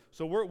her.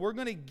 So we're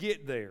going to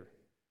get there.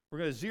 We're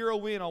going to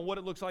zero in on what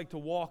it looks like to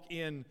walk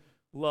in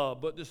love.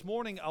 But this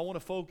morning, I want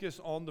to focus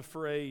on the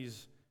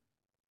phrase,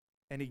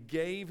 and he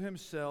gave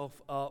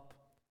himself up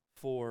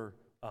for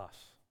us.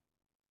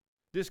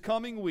 This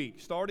coming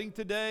week, starting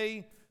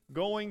today,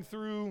 going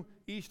through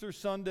Easter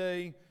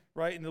Sunday,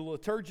 right, in the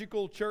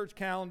liturgical church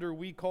calendar,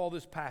 we call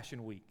this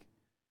Passion Week.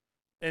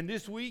 And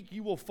this week,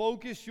 you will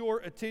focus your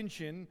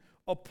attention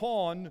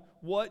upon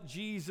what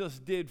Jesus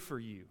did for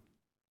you.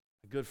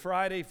 Good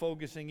Friday,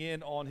 focusing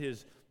in on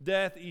his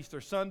death.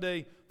 Easter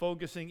Sunday,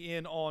 focusing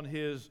in on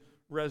his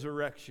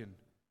resurrection.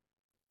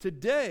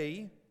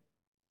 Today,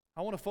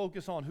 I want to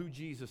focus on who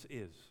Jesus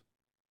is.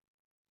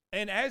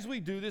 And as we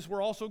do this,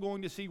 we're also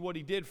going to see what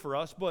he did for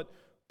us, but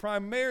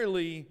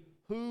primarily,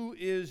 who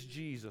is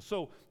Jesus?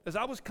 So, as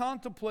I was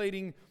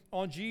contemplating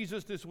on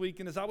Jesus this week,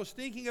 and as I was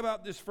thinking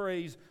about this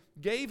phrase,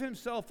 gave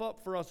himself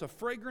up for us, a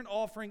fragrant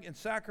offering and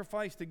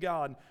sacrifice to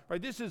God,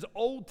 right? This is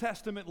Old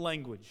Testament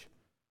language.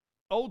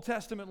 Old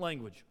Testament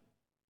language.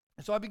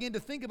 And so I began to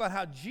think about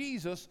how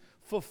Jesus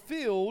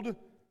fulfilled,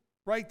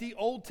 right, the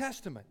Old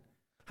Testament.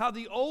 How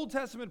the Old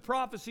Testament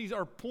prophecies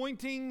are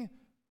pointing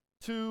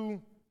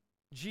to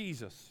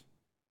Jesus.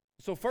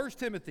 So 1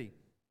 Timothy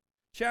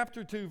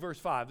chapter 2, verse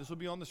 5. This will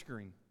be on the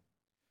screen.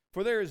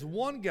 For there is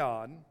one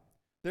God,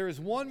 there is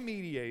one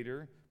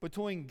mediator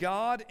between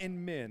God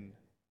and men,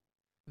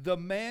 the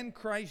man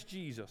Christ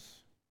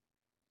Jesus,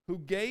 who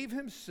gave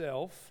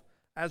himself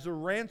as a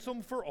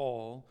ransom for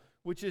all,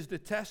 which is the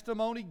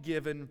testimony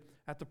given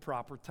at the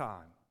proper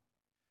time.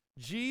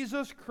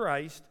 Jesus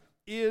Christ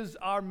is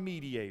our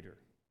mediator.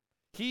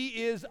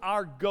 He is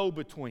our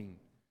go-between.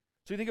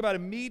 So you think about a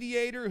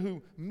mediator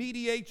who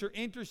mediates or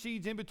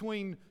intercedes in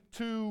between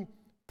two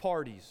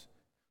parties.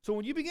 So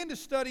when you begin to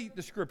study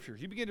the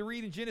Scriptures, you begin to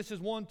read in Genesis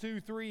 1, 2,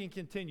 3, and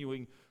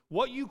continuing,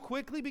 what you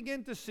quickly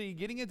begin to see,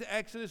 getting into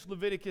Exodus,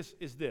 Leviticus,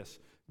 is this.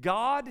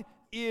 God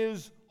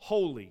is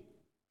holy.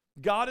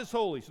 God is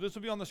holy. So this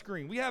will be on the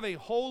screen. We have a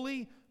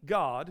holy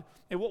God.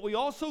 And what we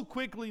also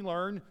quickly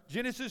learn,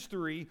 Genesis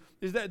 3,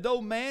 is that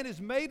though man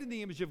is made in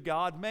the image of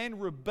God, man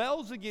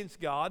rebels against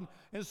God.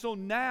 And so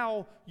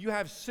now you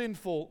have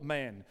sinful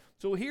man.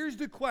 So here's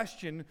the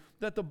question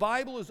that the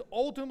Bible is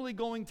ultimately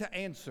going to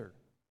answer.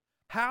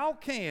 How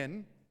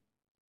can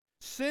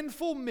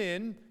sinful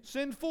men,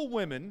 sinful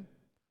women,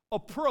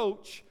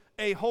 approach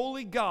a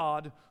holy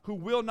God who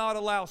will not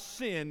allow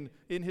sin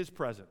in his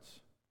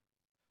presence?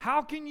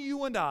 How can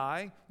you and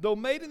I, though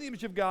made in the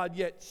image of God,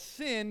 yet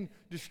sin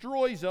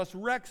destroys us,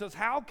 wrecks us,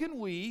 how can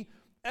we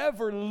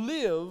ever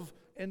live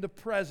in the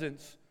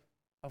presence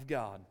of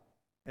God?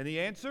 And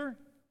the answer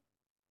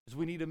is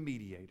we need a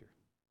mediator.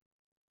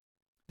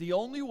 The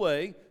only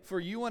way for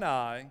you and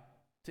I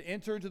to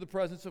enter into the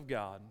presence of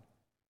God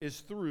is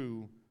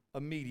through a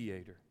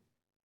mediator.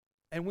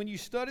 And when you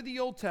study the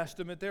Old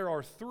Testament, there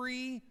are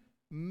three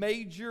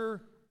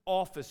major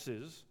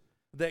offices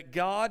that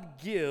God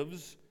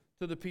gives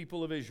to the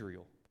people of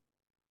Israel.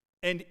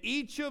 And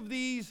each of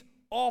these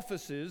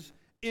offices,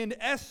 in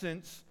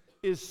essence,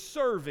 is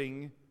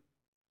serving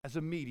as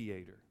a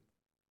mediator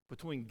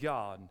between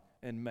God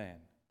and man.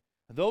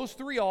 Those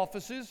three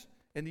offices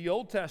in the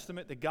Old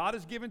Testament that God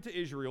has given to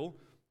Israel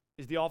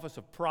is the office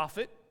of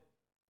prophet,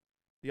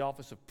 the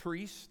office of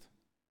priest,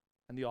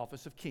 and the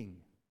office of king.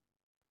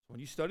 When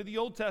you study the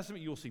Old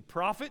Testament, you will see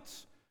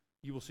prophets,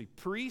 you will see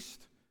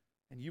priests,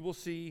 and you will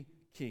see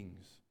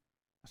kings.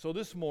 So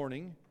this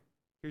morning,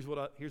 here's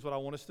what I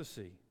want us to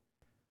see.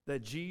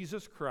 That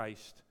Jesus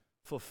Christ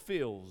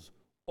fulfills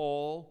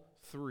all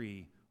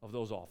three of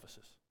those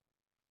offices.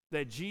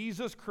 That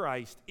Jesus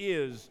Christ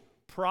is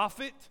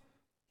prophet,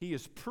 he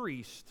is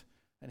priest,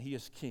 and he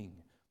is king.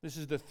 This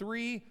is the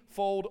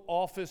threefold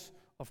office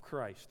of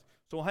Christ.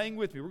 So hang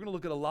with me. We're going to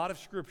look at a lot of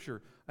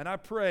Scripture. And I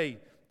pray,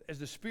 as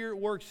the Spirit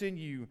works in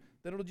you,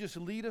 that it'll just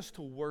lead us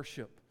to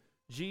worship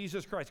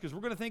Jesus Christ. Because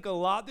we're going to think a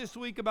lot this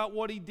week about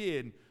what he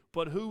did,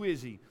 but who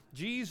is he?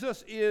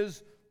 Jesus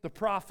is the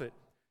prophet.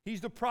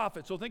 He's the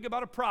prophet. So think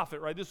about a prophet,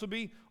 right? This will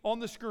be on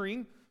the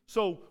screen.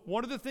 So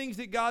one of the things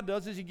that God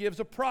does is he gives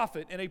a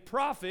prophet. And a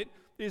prophet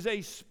is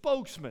a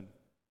spokesman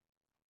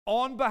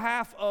on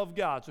behalf of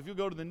God. So if you'll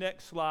go to the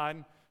next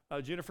slide,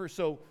 Jennifer.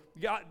 So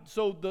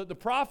the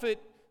prophet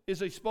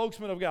is a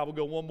spokesman of God. We'll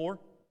go one more.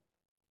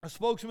 A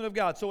spokesman of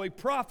God. So a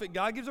prophet,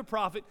 God gives a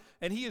prophet,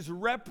 and he is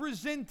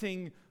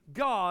representing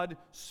God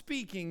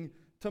speaking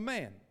to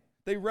man.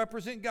 They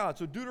represent God.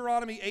 So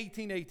Deuteronomy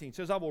 18:18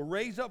 says, I will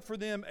raise up for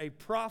them a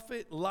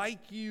prophet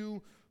like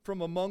you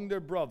from among their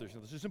brothers.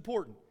 Now this is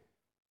important.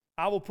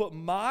 I will put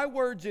my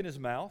words in his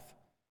mouth,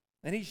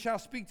 and he shall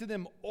speak to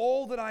them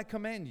all that I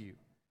command you.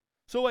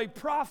 So a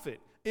prophet,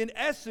 in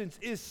essence,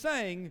 is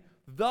saying,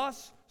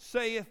 thus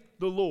saith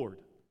the Lord.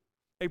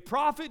 A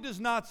prophet does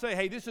not say,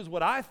 hey, this is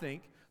what I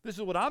think. This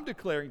is what I'm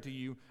declaring to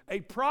you. A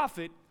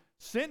prophet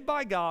sent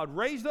by God,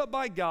 raised up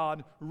by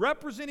God,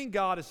 representing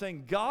God, is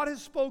saying, God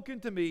has spoken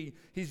to me,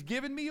 he's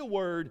given me a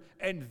word,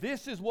 and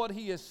this is what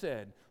he has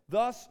said.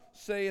 Thus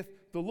saith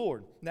the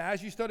Lord. Now,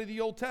 as you study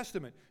the Old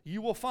Testament,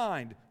 you will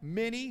find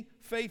many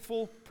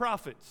faithful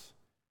prophets,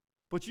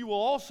 but you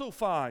will also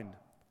find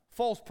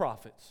false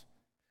prophets.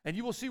 And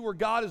you will see where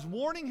God is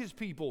warning his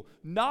people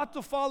not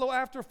to follow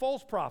after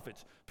false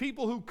prophets,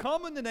 people who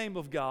come in the name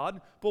of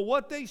God, but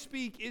what they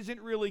speak isn't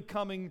really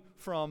coming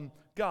from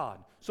God.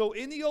 So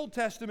in the Old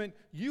Testament,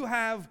 you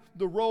have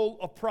the role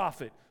of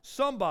prophet,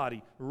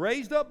 somebody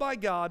raised up by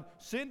God,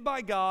 sent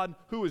by God,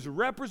 who is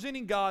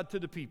representing God to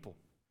the people.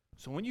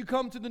 So when you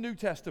come to the New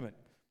Testament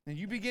and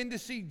you begin to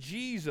see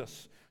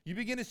Jesus, you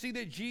begin to see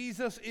that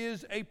Jesus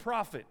is a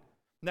prophet.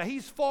 Now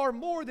he's far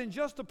more than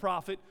just a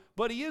prophet,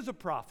 but he is a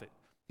prophet.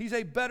 He's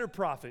a better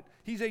prophet.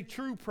 He's a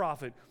true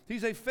prophet.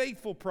 He's a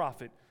faithful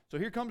prophet. So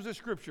here comes the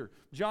scripture.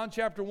 John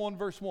chapter 1,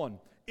 verse 1.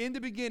 In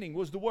the beginning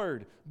was the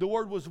Word. The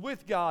Word was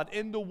with God,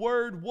 and the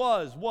Word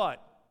was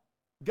what?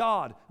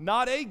 God.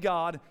 Not a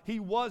God. He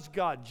was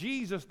God.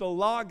 Jesus, the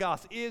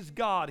Logos, is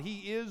God.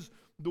 He is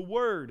the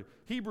Word.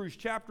 Hebrews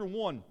chapter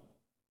 1.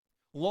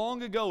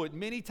 Long ago, at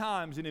many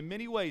times and in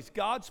many ways,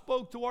 God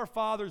spoke to our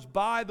fathers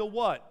by the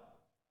what?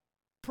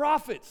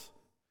 Prophets.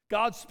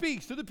 God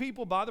speaks to the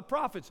people by the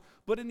prophets.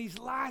 But in these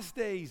last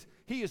days,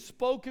 he has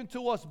spoken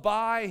to us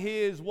by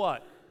his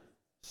what?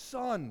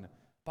 Son.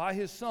 By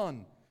his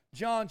Son.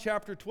 John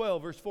chapter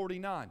 12, verse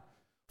 49.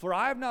 For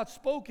I have not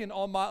spoken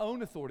on my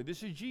own authority.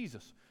 This is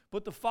Jesus.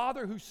 But the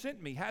Father who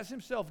sent me has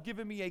himself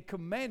given me a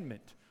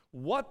commandment,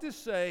 what to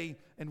say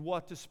and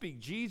what to speak.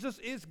 Jesus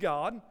is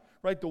God,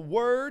 right? The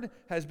Word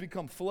has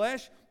become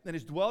flesh and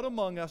has dwelt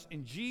among us,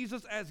 and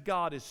Jesus as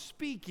God is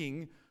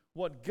speaking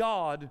what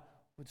God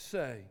would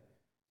say.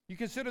 You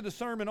consider the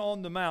Sermon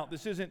on the Mount.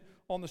 This isn't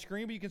on the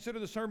screen, but you consider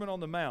the Sermon on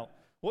the Mount.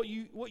 What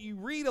you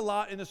read a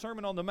lot in the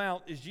Sermon on the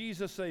Mount is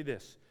Jesus say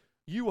this: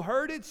 you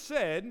heard it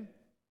said,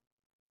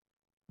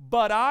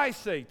 but I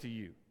say to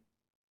you.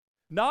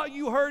 Not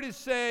you heard it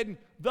said,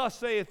 thus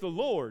saith the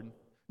Lord.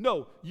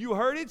 No, you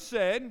heard it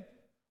said,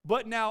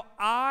 but now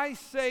I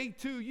say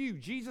to you.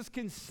 Jesus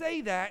can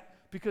say that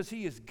because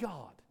he is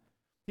God.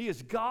 He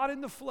is God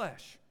in the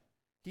flesh.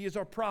 He is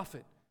our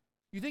prophet.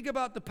 You think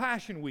about the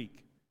Passion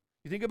Week.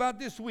 You think about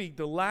this week,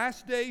 the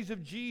last days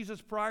of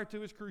Jesus prior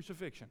to his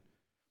crucifixion.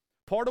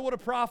 Part of what a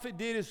prophet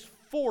did is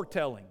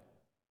foretelling.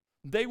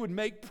 They would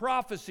make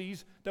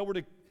prophecies that were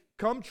to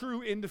come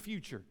true in the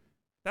future.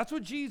 That's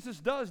what Jesus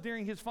does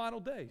during his final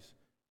days.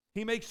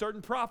 He makes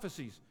certain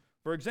prophecies.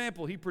 For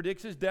example, he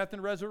predicts his death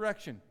and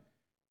resurrection.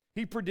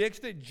 He predicts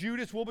that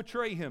Judas will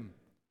betray him.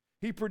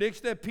 He predicts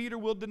that Peter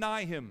will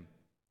deny him.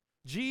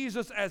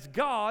 Jesus, as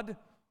God,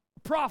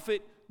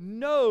 prophet,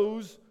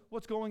 knows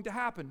what's going to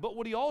happen. But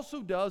what he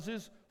also does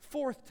is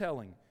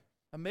forthtelling.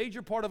 A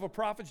major part of a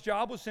prophet's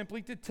job was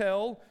simply to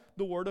tell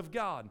the word of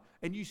God.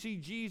 And you see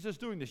Jesus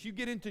doing this. You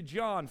get into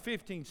John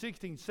 15,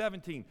 16,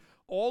 17.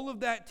 All of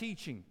that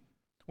teaching,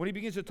 when he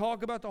begins to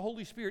talk about the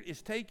Holy Spirit,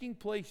 is taking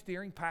place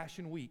during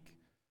Passion Week.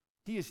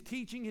 He is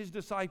teaching his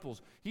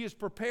disciples. He is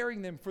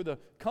preparing them for the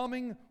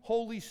coming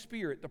Holy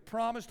Spirit, the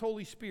promised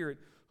Holy Spirit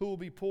who will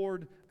be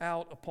poured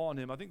out upon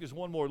him. I think there's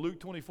one more. Luke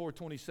 24,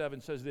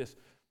 27 says this.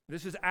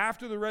 This is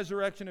after the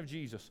resurrection of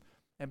Jesus.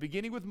 And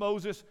beginning with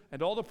Moses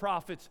and all the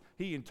prophets,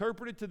 he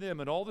interpreted to them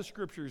in all the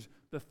scriptures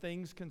the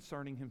things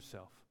concerning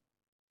himself.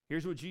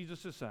 Here's what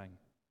Jesus is saying.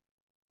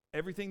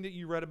 Everything that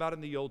you read about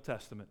in the Old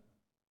Testament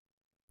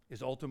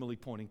is ultimately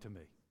pointing to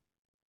me.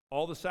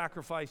 All the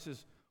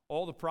sacrifices,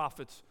 all the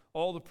prophets,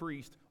 all the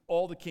priests,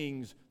 all the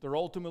kings, they're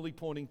ultimately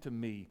pointing to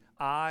me.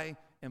 I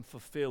am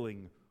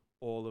fulfilling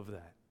all of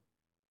that.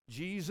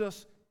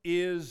 Jesus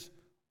is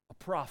a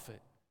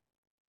prophet.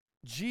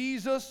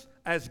 Jesus,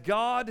 as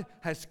God,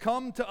 has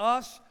come to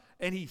us,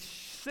 and he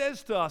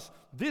says to us,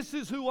 this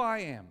is who I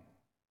am,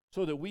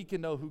 so that we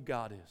can know who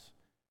God is.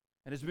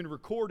 And it's been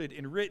recorded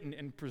and written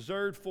and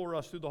preserved for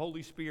us through the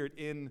Holy Spirit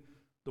in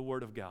the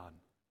Word of God,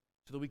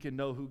 so that we can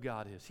know who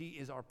God is. He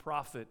is our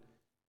prophet.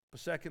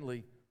 But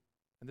secondly,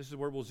 and this is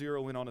where we'll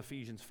zero in on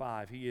Ephesians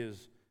 5, he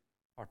is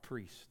our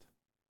priest.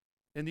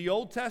 In the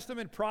Old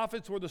Testament,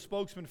 prophets were the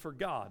spokesman for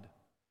God.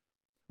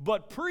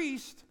 But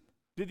priest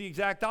did the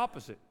exact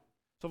opposite.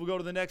 So if we go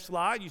to the next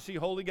slide, you see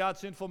holy God,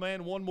 sinful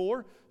man, one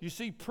more. You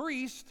see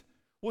priest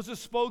was a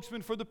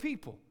spokesman for the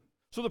people.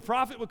 So the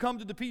prophet would come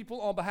to the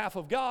people on behalf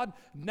of God.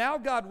 Now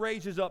God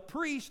raises up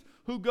priests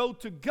who go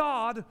to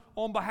God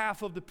on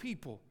behalf of the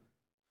people.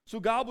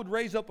 So God would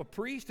raise up a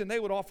priest, and they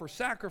would offer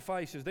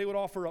sacrifices. They would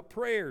offer up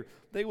prayer.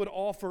 They would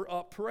offer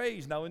up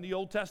praise. Now in the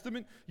Old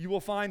Testament, you will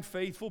find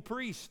faithful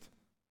priest,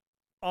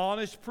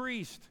 honest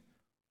priest,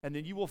 and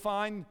then you will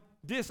find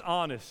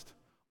dishonest,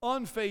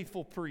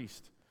 unfaithful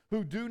priest,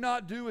 who do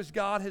not do as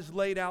God has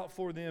laid out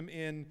for them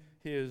in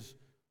his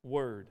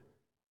word.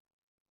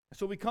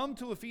 So we come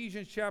to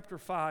Ephesians chapter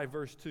 5,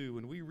 verse 2,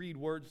 and we read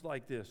words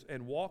like this: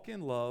 and walk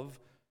in love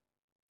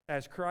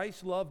as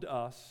Christ loved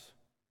us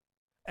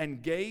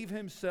and gave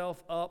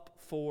himself up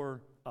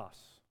for us.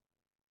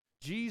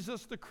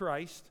 Jesus the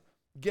Christ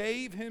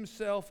gave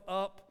himself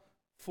up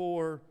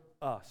for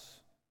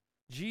us.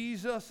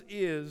 Jesus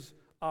is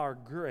our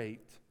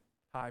great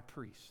high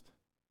priest.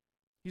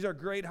 He's our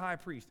great high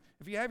priest.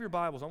 If you have your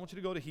Bibles, I want you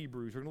to go to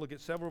Hebrews. We're going to look at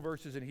several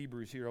verses in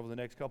Hebrews here over the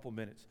next couple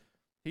minutes.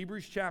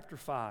 Hebrews chapter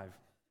 5.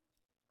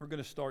 We're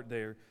going to start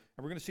there.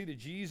 And we're going to see that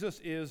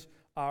Jesus is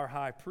our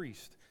high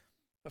priest.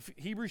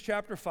 Hebrews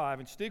chapter 5,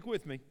 and stick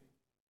with me.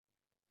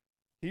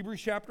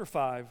 Hebrews chapter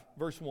 5,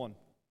 verse 1.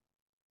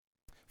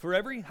 For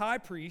every high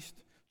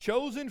priest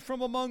chosen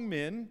from among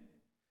men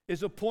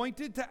is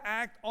appointed to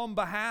act on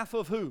behalf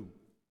of who?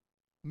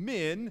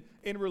 Men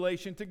in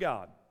relation to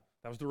God.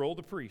 That was the role of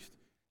the priest.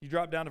 You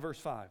drop down to verse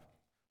 5.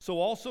 So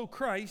also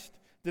Christ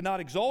did not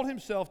exalt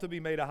himself to be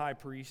made a high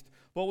priest,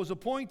 but was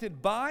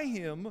appointed by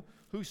him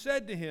who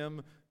said to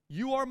him,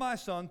 you are my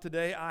son,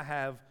 today I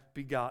have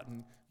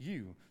begotten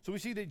you. So we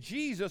see that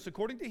Jesus,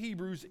 according to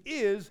Hebrews,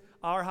 is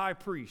our high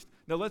priest.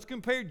 Now let's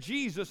compare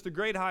Jesus, the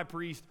great high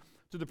priest,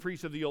 to the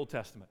priests of the Old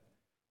Testament.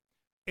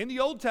 In the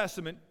Old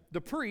Testament, the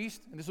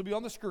priests, and this will be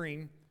on the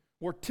screen,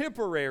 were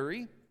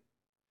temporary,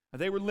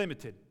 and they were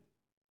limited.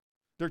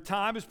 Their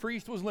time as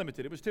priest was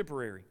limited. It was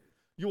temporary.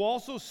 You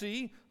also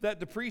see that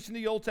the priests in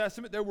the Old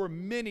Testament, there were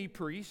many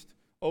priests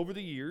over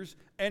the years,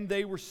 and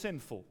they were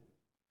sinful.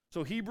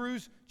 So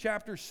Hebrews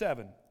chapter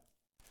 7,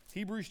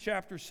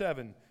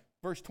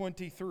 verse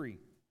 23.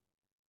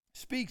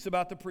 speaks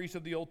about the priests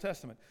of the Old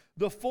Testament.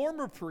 The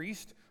former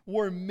priests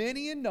were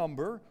many in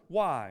number.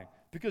 Why?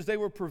 Because they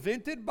were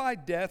prevented by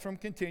death from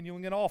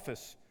continuing in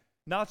office.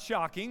 Not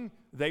shocking,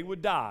 they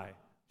would die,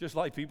 just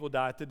like people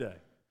die today.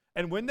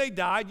 And when they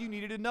died, you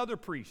needed another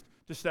priest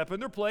to step in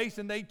their place,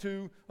 and they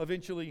too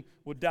eventually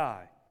would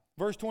die.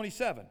 Verse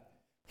 27,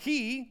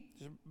 he,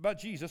 about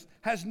Jesus,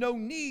 has no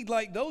need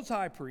like those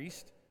high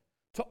priests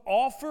to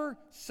offer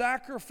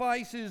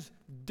sacrifices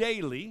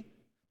daily.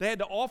 They had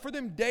to offer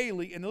them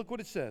daily, and look what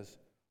it says.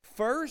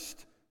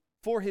 First,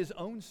 for his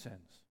own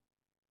sins.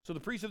 So the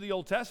priests of the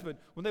Old Testament,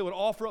 when they would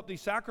offer up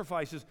these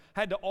sacrifices,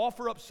 had to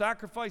offer up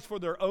sacrifice for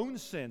their own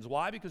sins.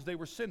 Why? Because they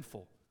were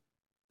sinful.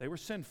 They were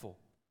sinful.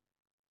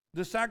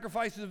 The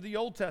sacrifices of the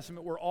Old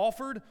Testament were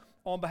offered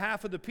on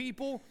behalf of the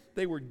people.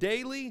 They were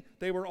daily.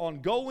 They were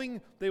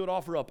ongoing. They would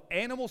offer up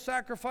animal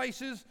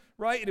sacrifices,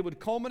 right? And it would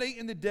culminate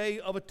in the Day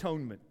of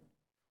Atonement.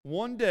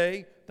 One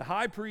day, the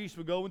high priest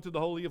would go into the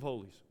Holy of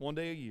Holies. One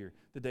day a year,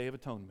 the Day of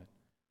Atonement.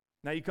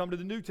 Now you come to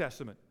the New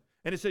Testament,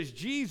 and it says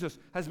Jesus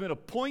has been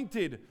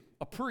appointed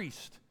a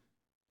priest.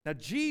 Now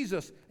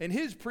Jesus and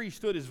his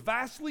priesthood is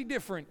vastly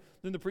different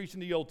than the priests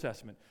in the Old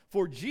Testament.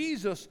 For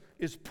Jesus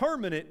is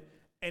permanent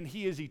and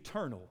he is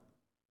eternal.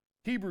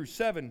 Hebrews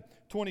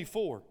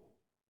 7:24.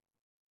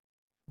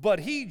 But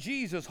he,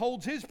 Jesus,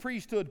 holds his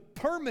priesthood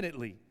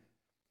permanently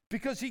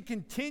because he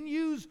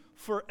continues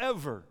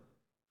forever.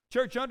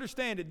 Church,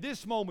 understand at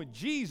this moment,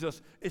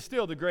 Jesus is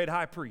still the great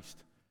high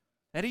priest.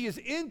 And he is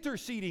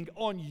interceding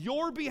on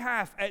your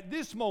behalf at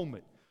this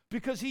moment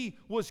because he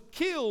was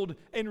killed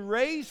and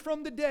raised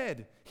from the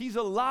dead. He's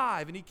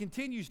alive and he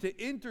continues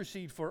to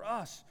intercede for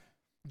us.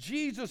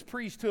 Jesus'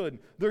 priesthood,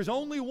 there's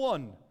only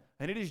one,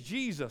 and it is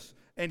Jesus,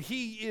 and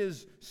he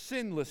is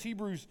sinless.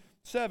 Hebrews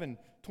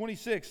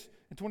 7:26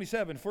 and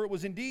 27, for it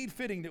was indeed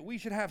fitting that we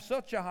should have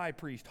such a high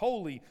priest,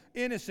 holy,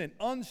 innocent,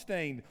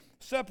 unstained,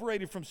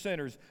 separated from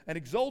sinners, and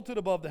exalted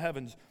above the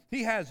heavens.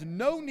 He has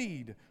no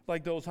need,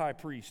 like those high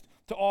priests,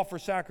 to offer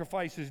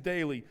sacrifices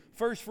daily,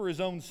 first for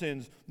his own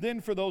sins, then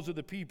for those of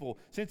the people,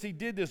 since he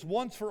did this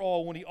once for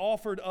all when he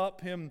offered up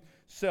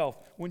himself.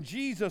 When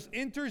Jesus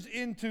enters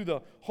into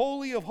the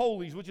Holy of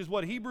Holies, which is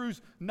what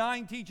Hebrews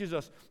 9 teaches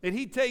us, and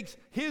he takes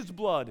his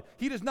blood,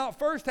 he does not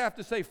first have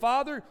to say,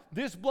 Father,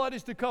 this blood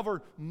is to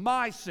cover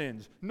my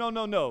sins.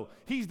 No.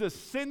 He's the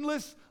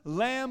sinless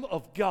Lamb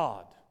of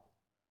God.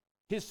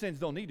 His sins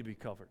don't need to be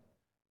covered.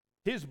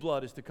 His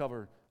blood is to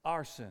cover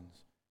our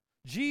sins.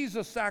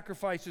 Jesus'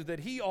 sacrifices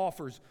that he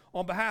offers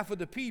on behalf of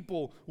the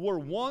people were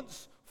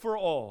once for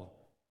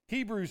all.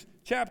 Hebrews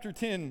chapter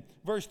 10,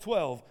 verse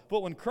 12.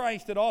 But when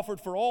Christ had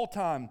offered for all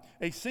time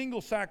a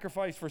single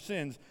sacrifice for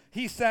sins,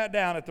 he sat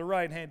down at the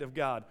right hand of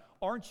God.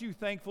 Aren't you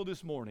thankful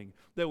this morning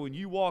that when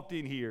you walked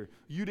in here,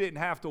 you didn't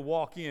have to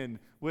walk in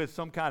with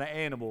some kind of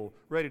animal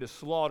ready to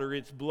slaughter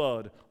its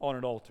blood on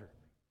an altar?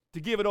 To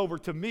give it over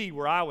to me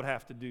where I would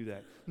have to do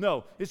that.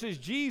 No, it says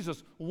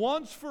Jesus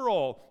once for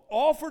all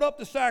offered up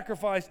the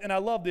sacrifice, and I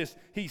love this.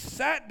 He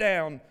sat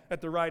down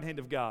at the right hand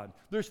of God.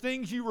 There's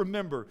things you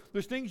remember.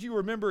 There's things you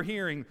remember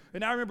hearing.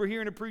 And I remember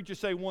hearing a preacher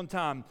say one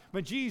time,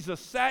 when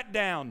Jesus sat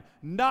down,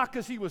 not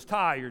because he was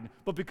tired,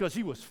 but because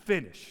he was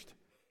finished.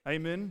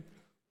 Amen?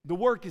 The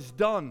work is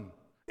done.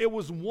 It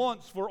was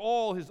once for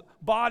all. His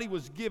body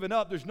was given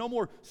up. There's no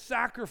more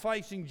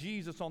sacrificing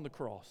Jesus on the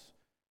cross.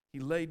 He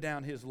laid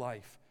down his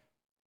life.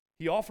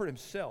 He offered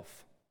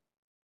himself.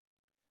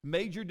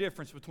 Major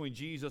difference between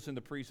Jesus and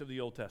the priests of the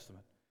Old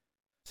Testament.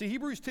 See,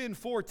 Hebrews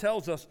 10:4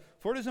 tells us,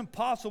 for it is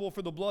impossible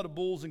for the blood of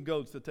bulls and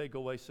goats to take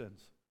away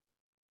sins.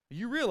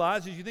 You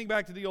realize, as you think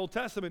back to the Old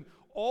Testament,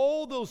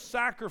 all those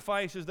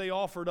sacrifices they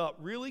offered up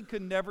really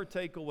could never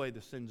take away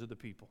the sins of the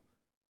people.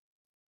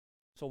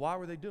 So why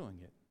were they doing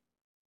it?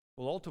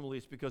 Well, ultimately,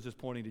 it's because it's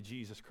pointing to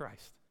Jesus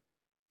Christ.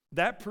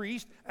 That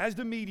priest, as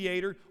the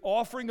mediator,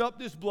 offering up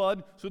this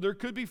blood so there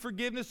could be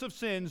forgiveness of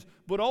sins,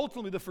 but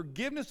ultimately the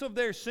forgiveness of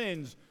their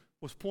sins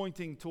was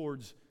pointing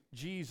towards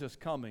Jesus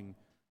coming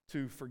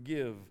to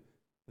forgive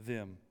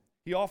them.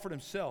 He offered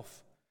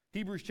himself.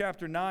 Hebrews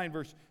chapter 9,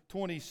 verse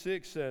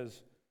 26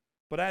 says,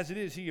 but as it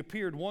is, he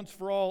appeared once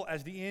for all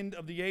as the end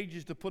of the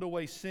ages to put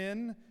away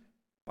sin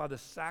by the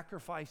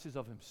sacrifices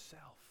of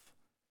himself.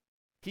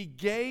 He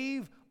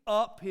gave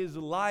up his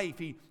life.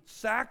 He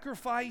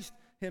sacrificed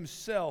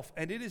himself,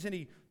 and it is an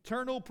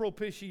eternal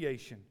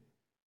propitiation.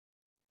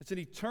 It's an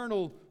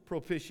eternal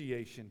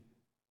propitiation.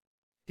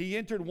 He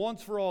entered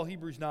once for all,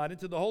 Hebrews 9,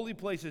 into the holy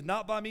places,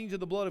 not by means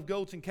of the blood of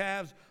goats and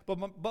calves,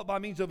 but by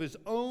means of his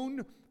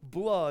own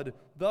blood,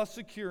 thus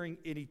securing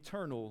an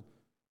eternal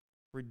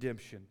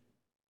redemption.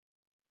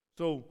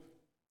 So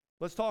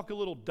let's talk a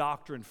little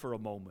doctrine for a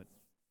moment,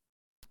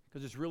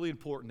 because it's really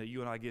important that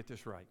you and I get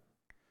this right.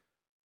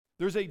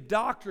 There's a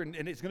doctrine,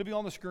 and it's going to be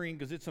on the screen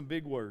because it's some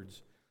big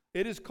words.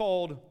 It is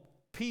called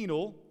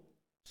penal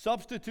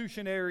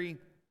substitutionary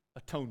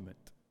atonement.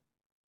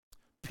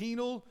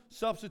 penal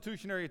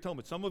substitutionary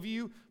atonement. Some of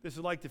you, this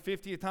is like the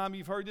 50th time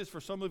you've heard this. For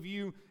some of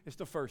you, it's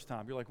the first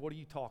time. You're like, what are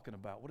you talking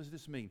about? What does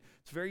this mean?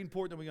 It's very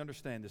important that we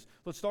understand this.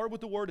 Let's start with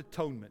the word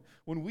atonement.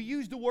 When we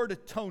use the word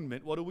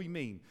atonement, what do we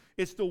mean?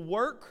 It's the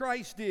work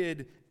Christ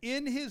did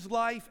in his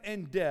life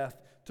and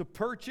death to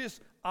purchase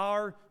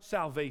our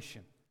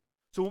salvation.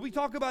 So when we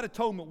talk about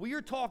atonement, we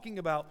are talking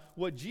about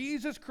what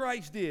Jesus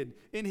Christ did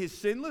in his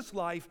sinless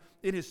life,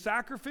 in his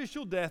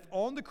sacrificial death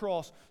on the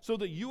cross, so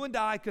that you and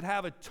I could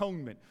have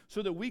atonement,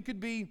 so that we could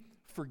be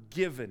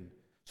forgiven,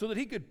 so that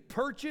he could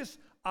purchase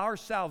our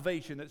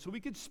salvation, so we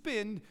could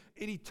spend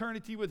an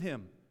eternity with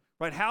him.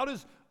 Right? How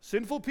does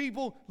sinful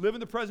people live in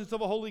the presence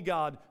of a holy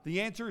God? The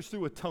answer is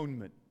through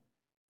atonement.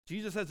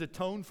 Jesus has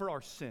atoned for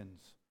our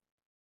sins.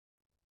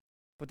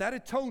 But that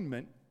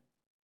atonement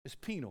is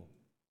penal.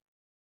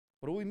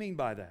 What do we mean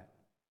by that?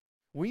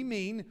 We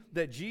mean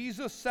that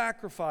Jesus'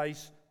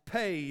 sacrifice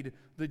paid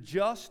the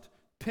just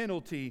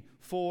penalty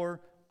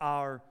for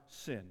our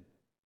sin.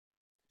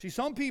 See,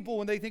 some people,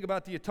 when they think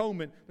about the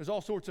atonement, there's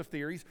all sorts of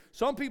theories.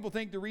 Some people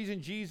think the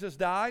reason Jesus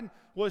died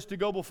was to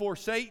go before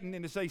Satan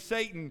and to say,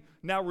 Satan,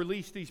 now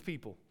release these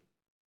people.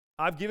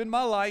 I've given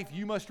my life,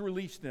 you must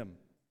release them.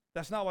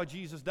 That's not why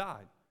Jesus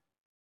died.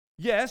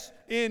 Yes,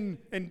 in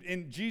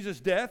Jesus'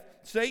 death,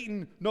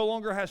 Satan no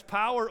longer has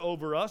power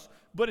over us.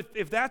 But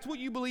if that's what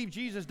you believe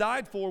Jesus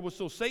died for, was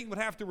so Satan would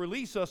have to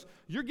release us,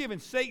 you're giving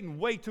Satan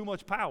way too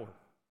much power.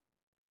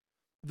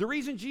 The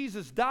reason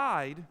Jesus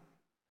died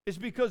is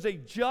because a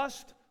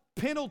just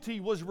penalty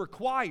was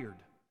required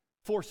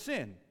for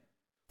sin,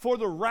 for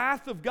the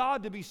wrath of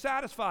God to be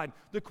satisfied.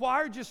 The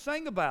choir just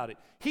sang about it.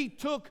 He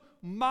took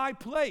my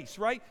place,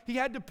 right? He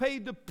had to pay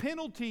the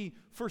penalty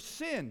for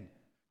sin.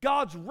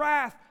 God's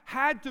wrath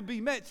had to be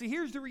met. See,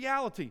 here's the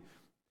reality.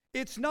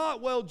 It's not,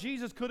 well,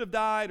 Jesus could have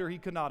died or he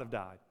could not have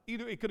died.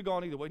 Either it could have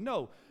gone either way.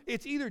 No,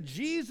 it's either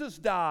Jesus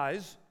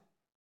dies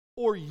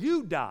or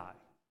you die.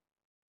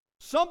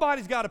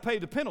 Somebody's got to pay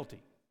the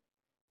penalty.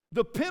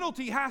 The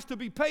penalty has to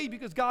be paid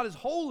because God is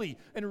holy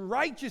and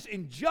righteous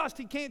and just.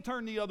 He can't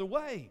turn the other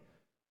way.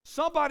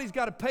 Somebody's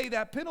got to pay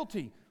that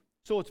penalty.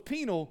 So it's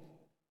penal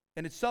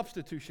and it's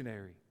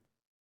substitutionary,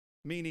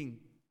 meaning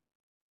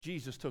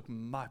Jesus took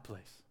my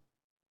place.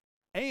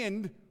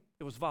 And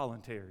it was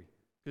voluntary,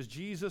 because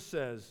Jesus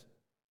says,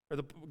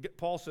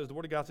 Paul says, the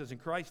Word of God says, and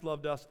Christ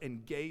loved us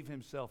and gave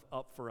himself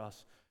up for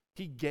us.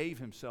 He gave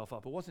himself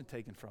up. It wasn't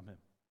taken from him.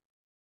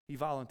 He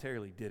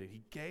voluntarily did it.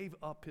 He gave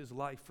up his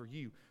life for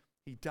you.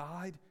 He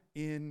died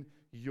in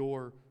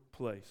your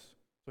place.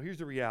 So here's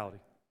the reality.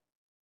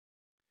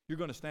 You're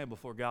going to stand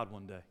before God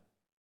one day.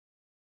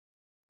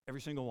 Every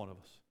single one of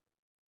us.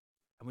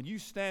 And when you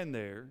stand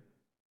there,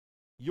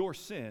 your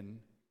sin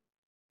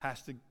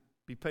has to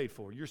be paid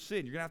for. Your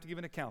sin, you're going to have to give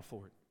an account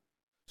for it.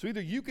 So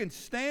either you can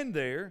stand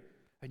there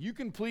and you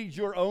can plead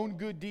your own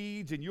good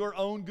deeds and your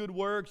own good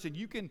works, and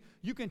you can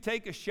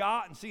take a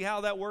shot and see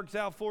how that works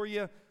out for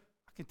you.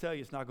 I can tell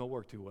you it's not going to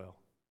work too well,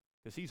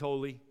 because he's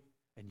holy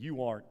and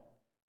you aren't.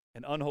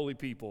 And unholy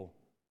people,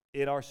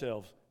 it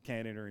ourselves,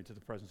 can't enter into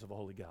the presence of a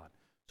holy God.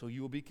 So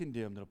you will be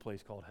condemned in a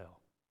place called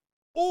hell.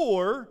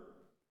 Or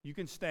you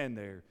can stand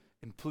there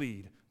and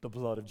plead the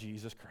blood of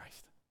Jesus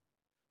Christ,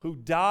 who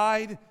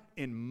died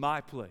in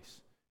my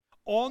place.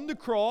 On the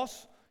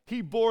cross,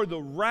 he bore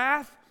the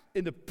wrath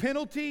and the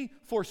penalty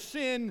for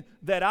sin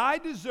that I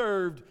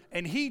deserved,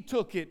 and he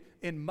took it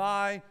in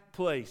my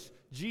place.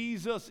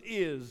 Jesus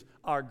is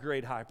our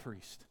great high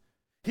priest.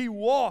 He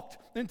walked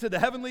into the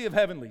heavenly of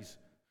heavenlies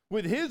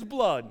with his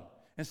blood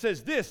and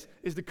says, this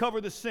is to cover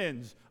the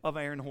sins of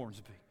Aaron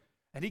Hornsby.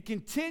 And he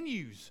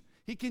continues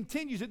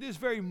at this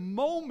very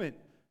moment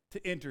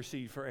to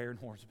intercede for Aaron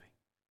Hornsby,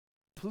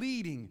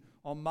 pleading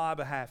on my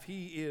behalf.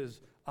 He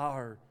is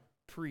our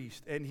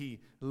priest, and he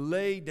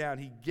laid down,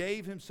 he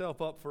gave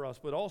himself up for us,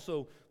 but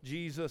also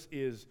Jesus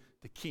is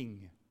the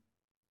king.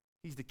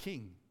 He's the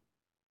king.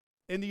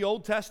 In the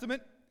Old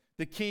Testament,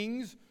 the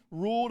kings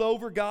ruled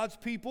over God's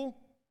people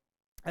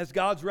as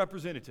God's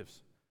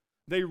representatives.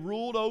 They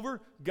ruled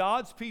over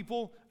God's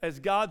people as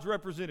God's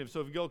representatives. So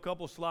if you go a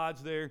couple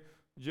slides there,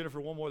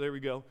 Jennifer, one more, there we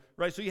go.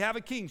 Right, so you have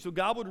a king. So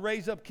God would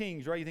raise up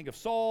kings, right? You think of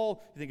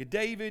Saul, you think of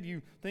David,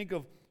 you think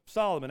of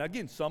Solomon.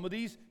 Again, some of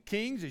these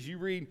kings, as you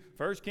read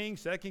 1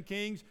 Kings, 2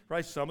 Kings,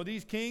 right? Some of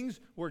these kings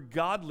were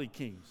godly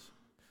kings,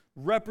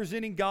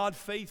 representing God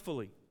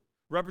faithfully,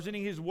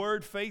 representing his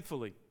word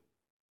faithfully.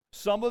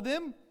 Some of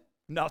them,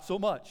 not so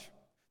much.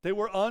 They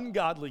were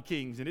ungodly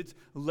kings, and it's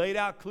laid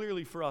out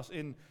clearly for us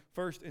in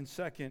 1 and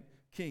 2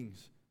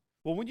 Kings.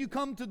 Well, when you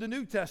come to the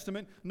New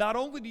Testament, not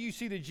only do you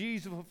see that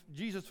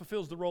Jesus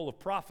fulfills the role of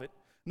prophet,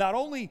 not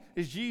only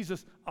is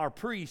Jesus our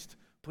priest,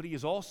 but he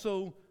is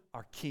also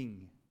our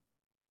king.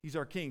 He's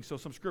our king. So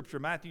some scripture,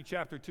 Matthew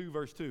chapter 2,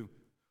 verse 2.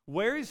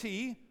 Where is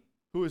he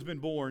who has been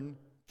born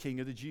King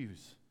of the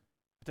Jews?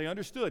 But they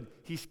understood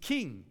he's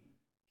king,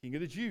 King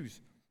of the Jews.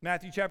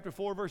 Matthew chapter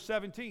 4, verse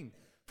 17.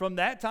 From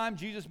that time,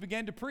 Jesus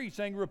began to preach,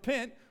 saying,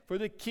 repent, for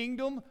the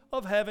kingdom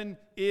of heaven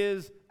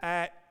is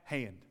at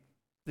hand.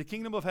 The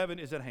kingdom of heaven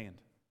is at hand.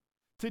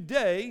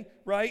 Today,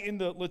 right, in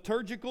the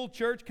liturgical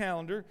church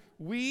calendar,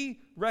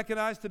 we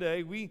recognize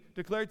today, we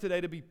declare today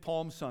to be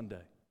Palm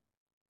Sunday.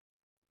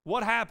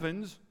 What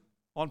happens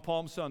on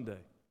Palm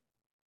Sunday?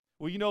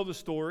 Well, you know the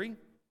story,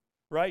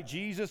 right?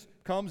 Jesus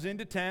comes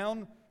into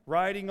town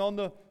riding on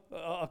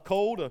a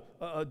colt,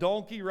 a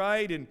donkey,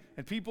 right? And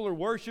people are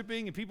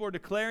worshiping and people are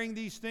declaring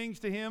these things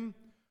to him,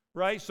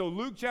 right? So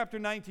Luke chapter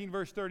 19,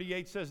 verse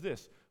 38 says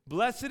this,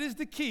 "Blessed is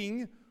the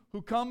King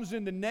who comes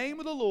in the name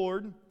of the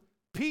Lord,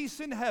 peace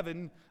in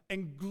heaven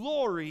and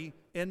glory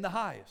in the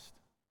highest."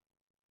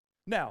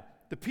 Now,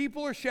 the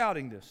people are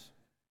shouting this.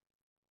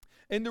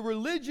 And the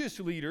religious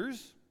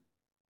leaders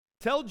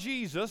tell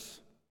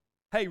Jesus,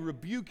 hey,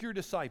 rebuke your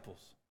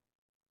disciples.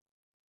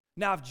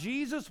 Now, if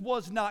Jesus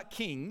was not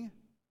king,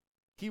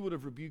 he would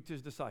have rebuked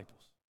his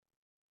disciples.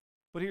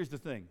 But here's the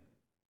thing.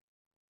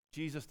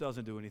 Jesus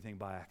doesn't do anything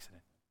by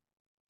accident.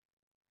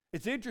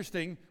 It's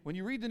interesting, when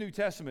you read the New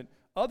Testament,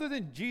 other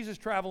than Jesus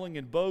traveling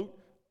in boat,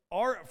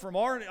 from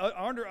our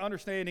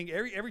understanding,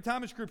 every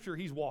time in Scripture,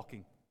 he's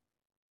walking.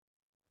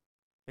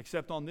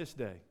 Except on this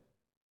day.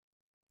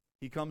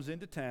 He comes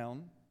into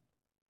town,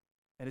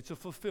 and it's a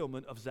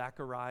fulfillment of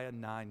Zechariah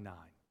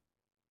 9:9,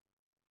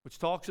 which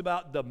talks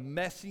about the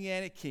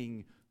Messianic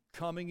King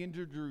coming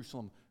into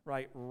Jerusalem,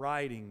 right,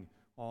 riding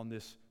on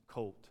this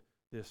colt,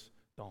 this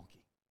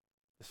donkey,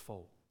 this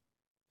foal.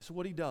 This is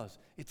what he does.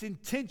 It's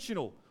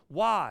intentional.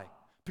 Why?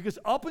 Because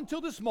up until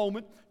this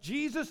moment,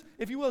 Jesus,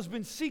 if you will, has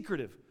been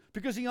secretive.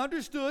 Because he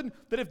understood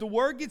that if the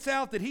word gets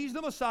out that he's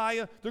the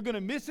Messiah, they're going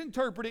to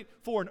misinterpret it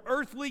for an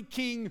earthly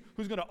king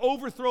who's going to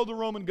overthrow the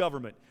Roman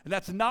government. And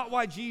that's not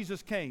why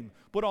Jesus came.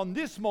 But on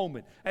this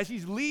moment, as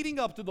he's leading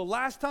up to the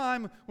last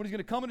time when he's going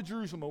to come into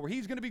Jerusalem, where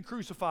he's going to be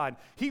crucified,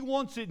 he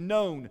wants it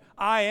known,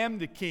 I am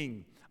the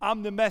king.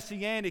 I'm the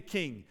Messianic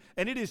king.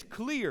 And it is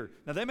clear.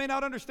 Now, they may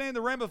not understand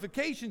the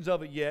ramifications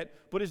of it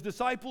yet, but his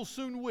disciples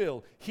soon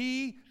will.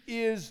 He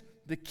is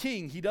the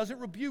king. He doesn't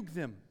rebuke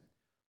them.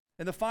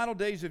 In the final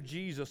days of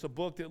Jesus, a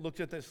book that looked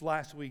at this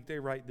last week, they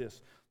write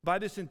this. By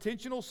this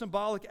intentional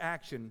symbolic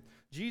action,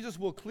 Jesus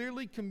will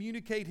clearly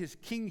communicate his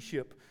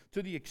kingship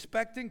to the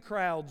expectant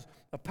crowds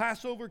of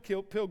Passover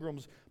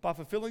pilgrims by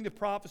fulfilling the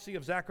prophecy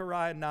of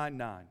Zechariah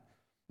 9:9.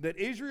 That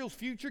Israel's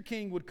future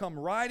king would come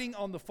riding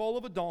on the foal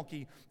of a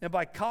donkey, and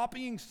by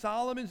copying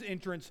Solomon's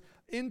entrance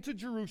into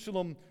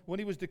Jerusalem when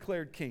he was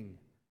declared king.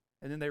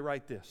 And then they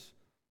write this.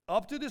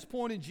 Up to this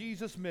point in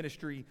Jesus'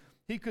 ministry,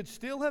 he could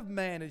still have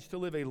managed to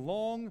live a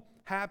long,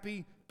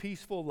 happy,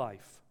 peaceful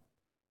life.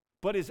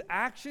 But his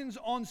actions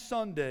on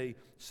Sunday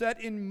set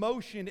in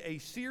motion a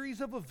series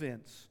of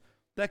events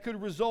that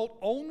could result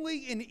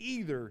only in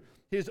either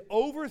his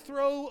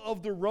overthrow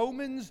of the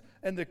Romans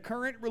and the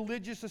current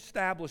religious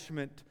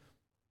establishment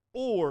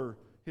or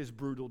his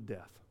brutal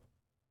death.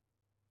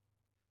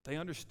 They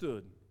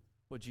understood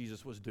what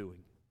Jesus was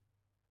doing,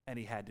 and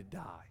he had to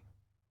die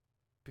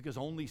because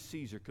only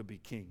Caesar could be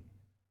king,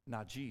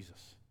 not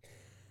Jesus.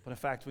 But in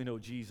fact, we know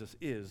Jesus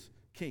is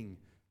king.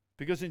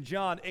 Because in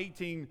John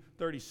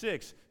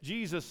 18:36,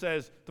 Jesus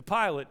says to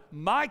Pilate,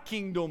 my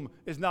kingdom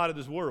is not of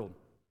this world.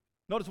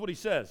 Notice what he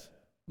says,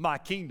 my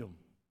kingdom.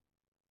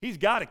 He's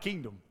got a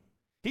kingdom.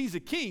 He's a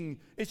king,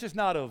 it's just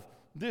not of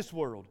this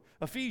world.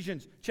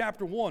 Ephesians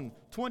chapter 1,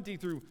 20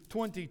 through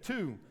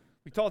 22.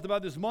 We talked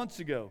about this months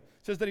ago.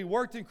 It says that he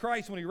worked in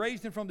Christ when he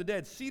raised him from the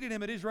dead, seated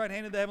him at his right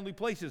hand in the heavenly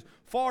places,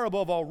 far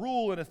above all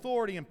rule and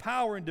authority and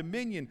power and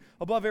dominion,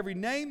 above every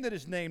name that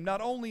is named,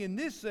 not only in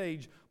this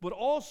age, but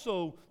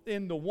also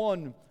in the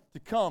one to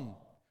come.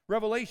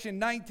 Revelation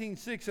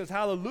 19:6 says,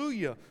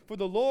 hallelujah, for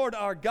the Lord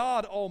our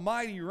God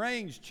Almighty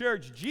reigns.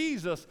 Church,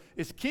 Jesus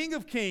is King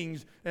of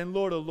kings and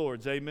Lord of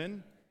lords.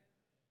 Amen?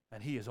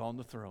 And he is on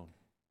the throne.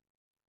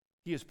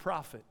 He is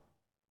prophet.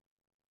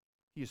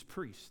 He is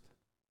priest.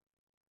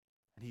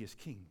 And he is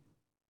king.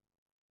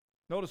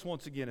 Notice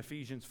once again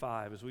Ephesians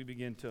 5 as we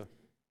begin to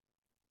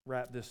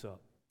wrap this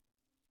up.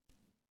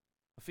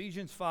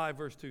 Ephesians 5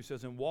 verse 2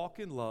 says, and walk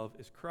in love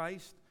as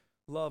Christ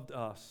loved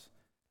us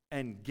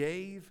and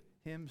gave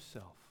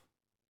himself.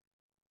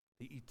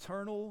 The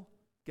eternal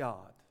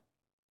God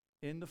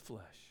in the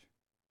flesh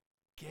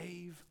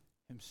gave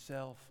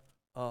himself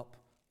up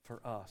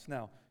for us.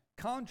 Now,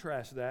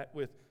 contrast that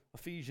with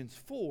Ephesians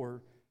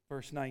 4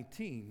 verse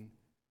 19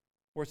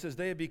 where it says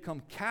they have become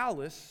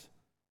callous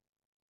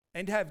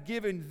and have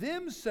given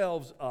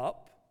themselves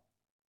up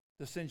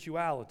to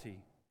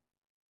sensuality,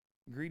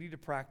 greedy to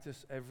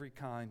practice every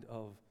kind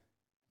of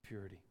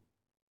purity.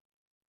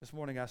 This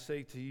morning I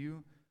say to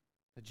you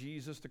that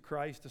Jesus, the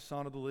Christ, the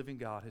Son of the living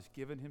God, has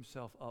given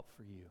himself up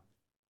for you.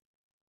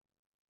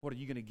 What are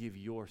you going to give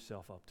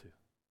yourself up to?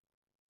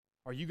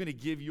 Are you going to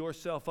give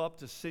yourself up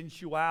to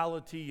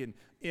sensuality and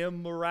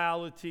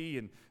immorality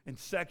and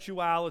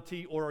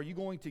sexuality, or are you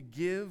going to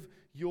give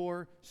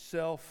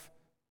yourself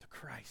to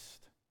Christ?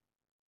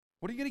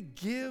 What are you going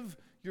to give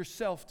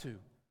yourself to?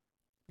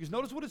 Because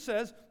notice what it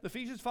says,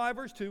 Ephesians 5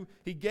 verse 2,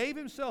 he gave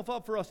himself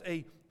up for us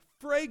a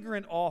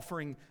fragrant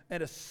offering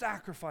and a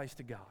sacrifice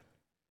to God.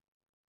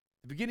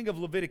 The beginning of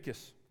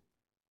Leviticus,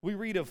 we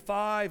read of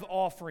 5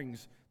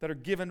 offerings that are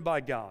given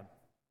by God.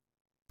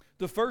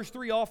 The first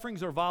 3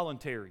 offerings are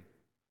voluntary.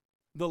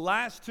 The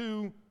last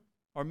 2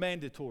 are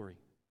mandatory.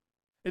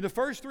 In the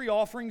first 3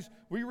 offerings,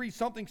 we read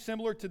something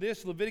similar to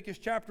this, Leviticus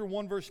chapter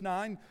 1, verse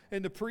 9.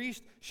 And the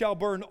priest shall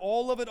burn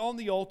all of it on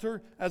the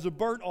altar as a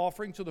burnt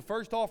offering. So the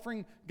first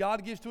offering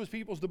God gives to his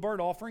people is the burnt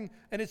offering.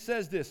 And it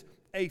says this,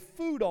 a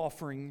food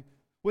offering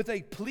with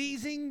a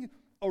pleasing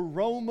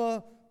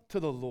aroma to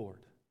the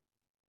Lord.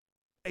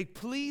 A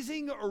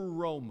pleasing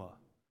aroma.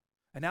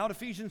 And now in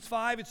Ephesians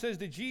 5, it says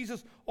that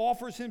Jesus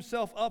offers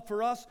himself up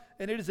for us,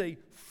 and it is a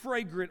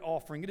fragrant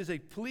offering. It is a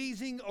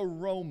pleasing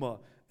aroma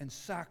and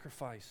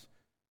sacrifice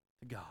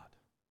to God.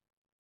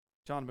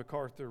 John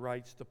MacArthur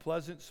writes, the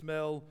pleasant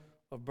smell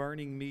of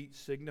burning meat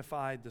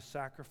signified the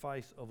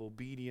sacrifice of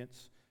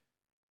obedience,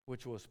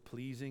 which was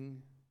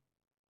pleasing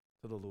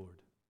to the Lord.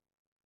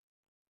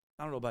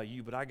 I don't know about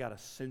you, but I got a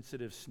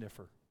sensitive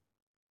sniffer.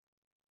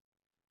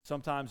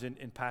 Sometimes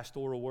in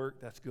pastoral work,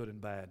 that's good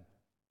and bad.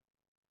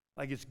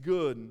 Like it's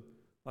good,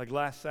 like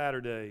last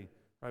Saturday,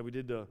 right? We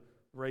did the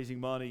raising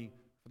money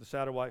for the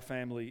Satterwhite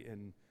family,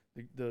 and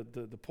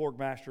the pork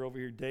master over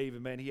here,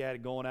 David, man, he had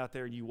it going out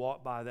there, and you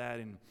walk by that,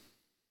 and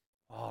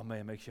oh man,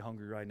 it makes you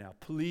hungry right now.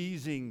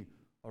 Pleasing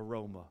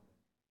aroma.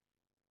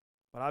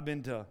 But I've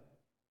been to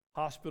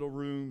hospital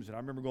rooms, and I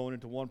remember going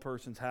into one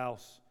person's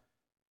house,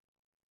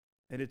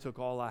 and it took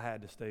all I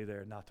had to stay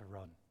there, not to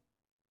run,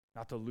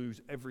 not to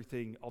lose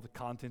everything, all the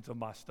contents of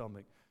my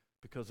stomach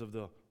because of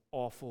the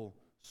awful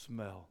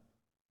smell.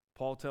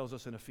 Paul tells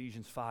us in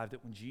Ephesians 5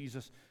 that when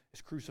Jesus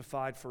is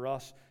crucified for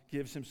us,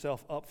 gives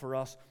himself up for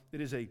us,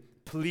 it is a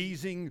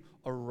pleasing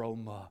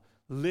aroma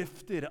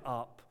lifted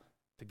up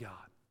to God.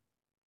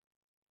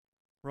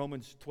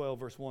 Romans 12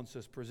 verse 1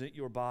 says, present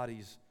your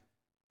bodies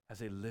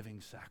as a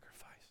living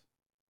sacrifice.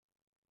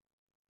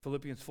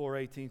 Philippians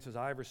 4:18 says,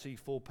 I have received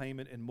full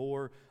payment and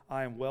more.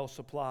 I am well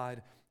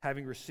supplied,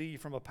 having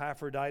received from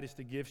Epaphroditus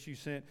the gifts you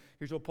sent.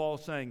 Here's what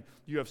Paul's saying.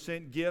 You have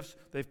sent gifts.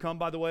 They've come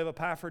by the way of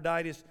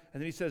Epaphroditus.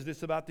 And then he says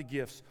this about the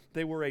gifts.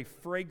 They were a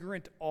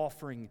fragrant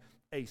offering,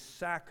 a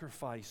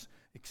sacrifice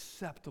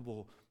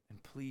acceptable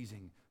and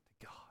pleasing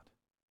to God.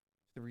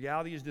 The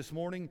reality is this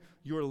morning,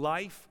 your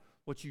life,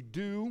 what you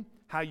do,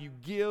 how you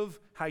give,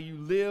 how you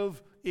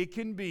live, it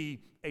can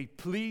be a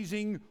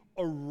pleasing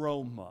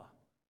aroma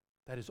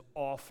that is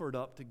offered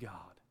up to God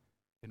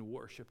in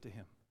worship to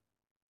Him.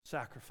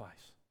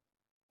 Sacrifice,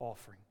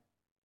 offering.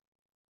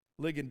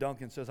 Ligon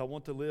Duncan says, I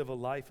want to live a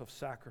life of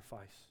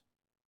sacrifice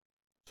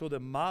so that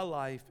my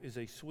life is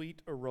a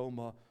sweet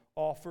aroma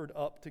offered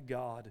up to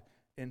God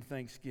in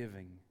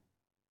thanksgiving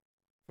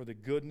for the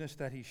goodness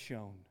that He's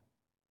shown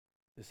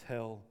this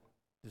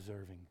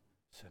hell-deserving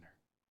sinner.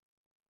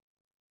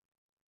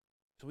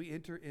 So we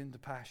enter into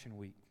Passion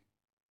Week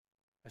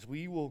as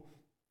we will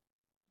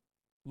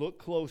look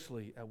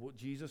closely at what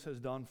Jesus has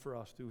done for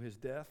us through His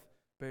death,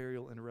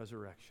 burial, and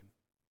resurrection.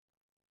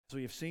 So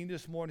we have seen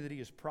this morning that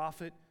He is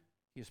prophet,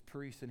 He is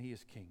priest, and He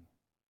is king.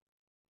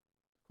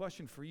 The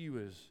question for you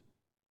is,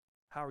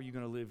 how are you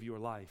going to live your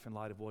life in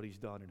light of what He's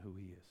done and who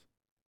He is?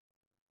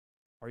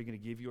 Are you going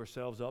to give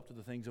yourselves up to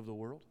the things of the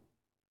world?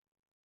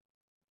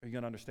 Are you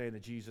going to understand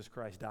that Jesus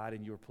Christ died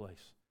in your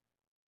place?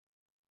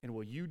 And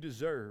what you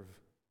deserve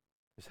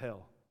is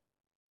hell.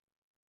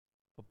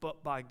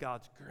 But by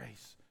God's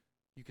grace,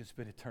 you can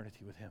spend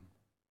eternity with Him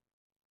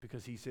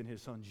because He sent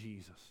His Son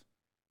Jesus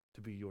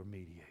to be your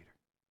mediator.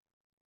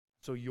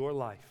 So your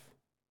life,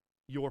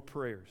 your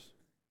prayers,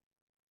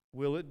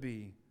 will it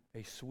be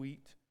a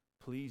sweet,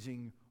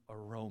 pleasing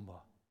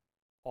aroma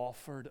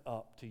offered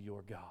up to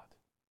your God?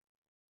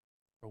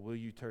 Or will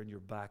you turn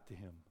your back to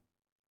Him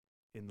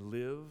and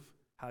live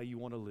how you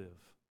want to live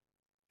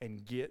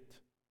and get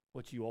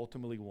what you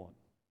ultimately want,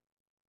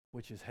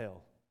 which is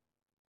hell?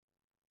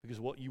 Because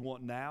what you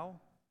want now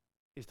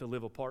is to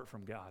live apart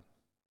from God.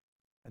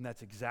 And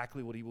that's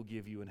exactly what He will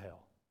give you in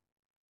hell.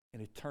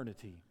 An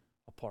eternity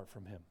apart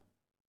from Him.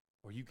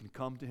 Or you can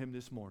come to Him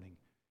this morning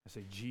and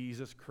say,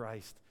 Jesus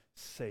Christ,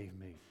 save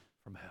me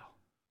from hell.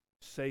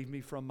 Save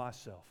me from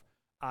myself.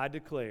 I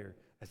declare,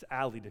 as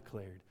Ali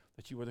declared,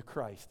 that you are the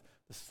Christ,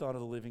 the Son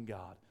of the living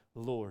God,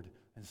 Lord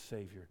and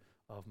Savior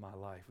of my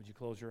life. Would you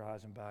close your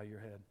eyes and bow your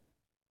head?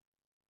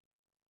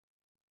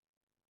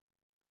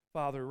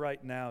 Father,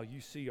 right now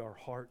you see our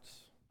hearts.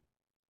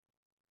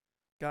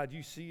 God,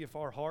 you see if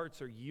our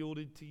hearts are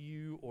yielded to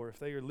you or if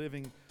they are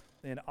living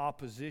in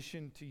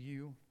opposition to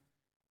you.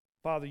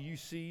 Father, you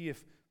see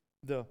if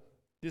the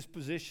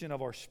disposition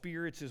of our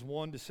spirits is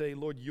one to say,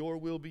 Lord, your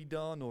will be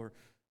done, or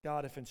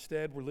God, if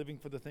instead we're living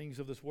for the things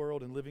of this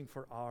world and living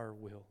for our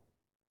will.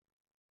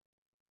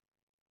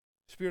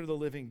 Spirit of the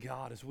living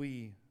God, as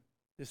we,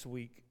 this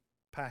week,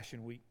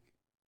 Passion Week,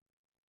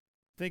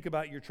 think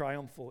about your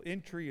triumphal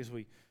entry, as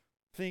we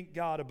think,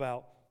 God,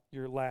 about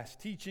your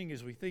last teaching,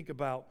 as we think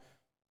about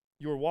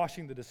your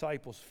washing the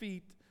disciples'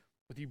 feet,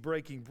 with you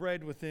breaking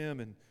bread with them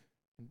and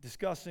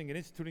discussing and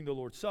instituting the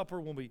Lord's Supper,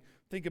 when we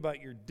think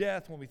about your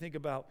death, when we think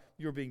about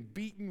your being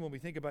beaten, when we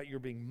think about your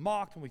being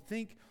mocked, when we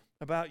think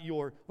about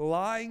your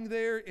lying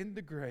there in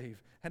the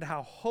grave and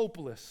how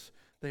hopeless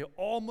they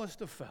all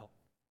must have felt.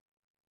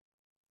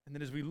 And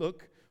then as we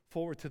look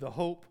forward to the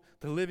hope,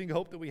 the living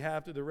hope that we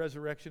have through the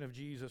resurrection of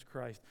Jesus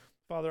Christ.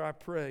 Father, I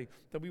pray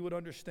that we would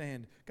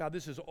understand, God,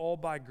 this is all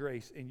by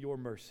grace and your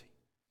mercy.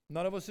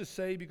 None of us is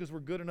saved because we're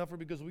good enough or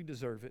because we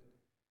deserve it.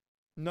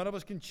 None of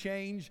us can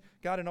change,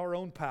 God, in our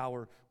own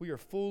power. We are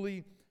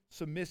fully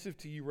submissive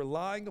to you,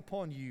 relying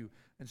upon you.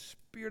 And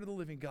Spirit of the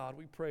living God,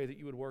 we pray that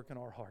you would work in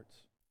our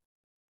hearts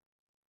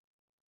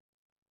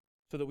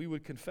so that we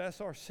would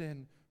confess our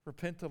sin,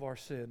 repent of our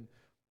sin,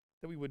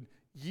 that we would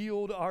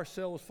yield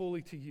ourselves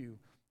fully to you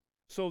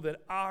so that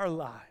our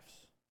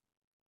lives,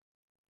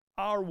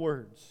 our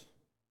words,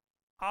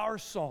 our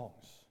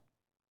songs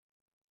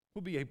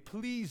will be a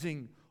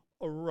pleasing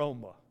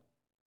aroma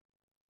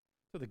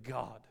to the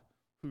God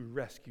who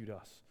rescued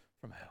us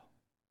from hell.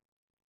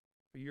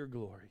 For your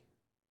glory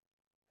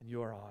and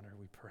your honor,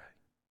 we pray.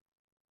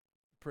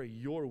 We pray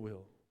your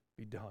will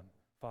be done,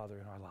 Father,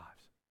 in our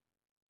lives.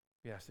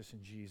 We ask this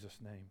in Jesus'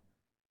 name.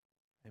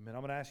 Amen.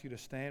 I'm going to ask you to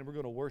stand. We're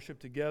going to worship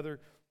together.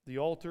 The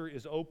altar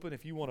is open.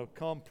 If you want to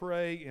come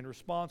pray in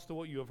response to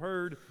what you have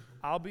heard,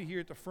 I'll be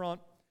here at the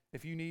front.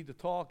 If you need to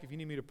talk, if you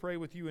need me to pray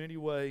with you in any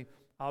way,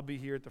 I'll be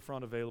here at the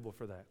front available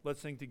for that. Let's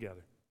sing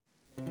together.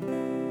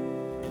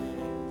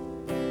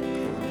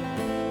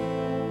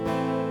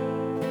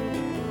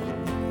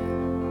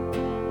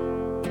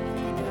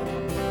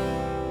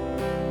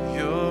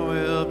 Your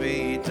will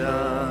be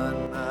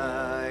done,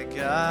 my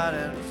God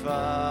and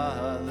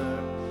Father,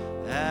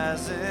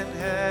 as in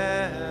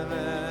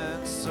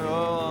heaven, so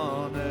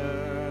on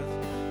earth.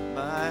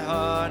 My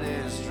heart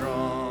is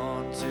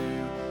drawn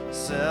to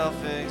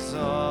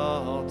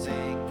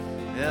self-exalting.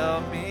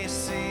 Help me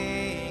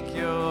seek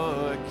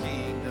your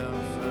kingdom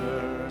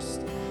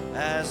first.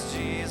 As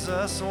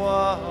Jesus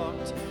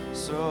walked,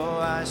 so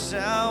I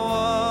shall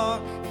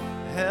walk,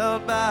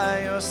 held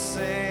by your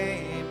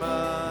same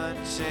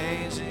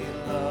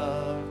unchanging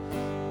love.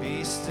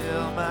 Be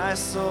still, my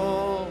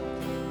soul.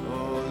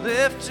 Oh,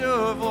 lift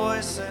your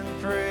voice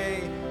and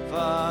pray.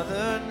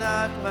 Father,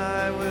 not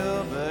my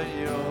will, but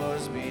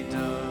yours be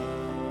done.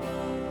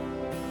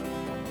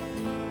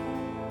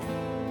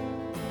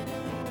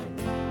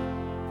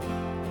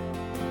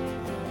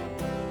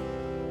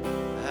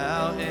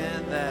 How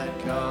in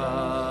that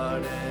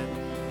garden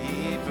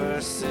he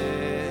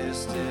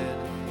persisted,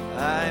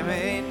 I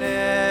may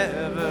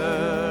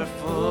never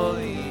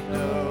fully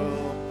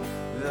know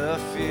the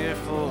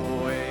fearful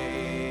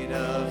weight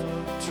of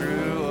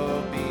true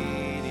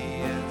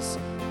obedience.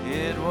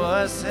 It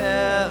was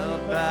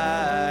held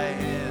by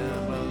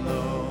him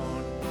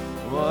alone.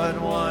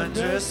 What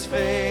wondrous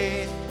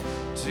faith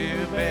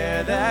to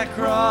bear that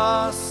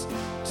cross,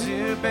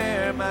 to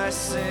bear my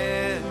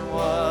sin.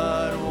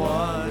 What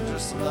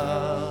wondrous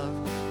love.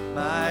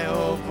 My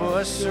hope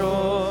was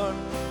sure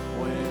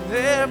when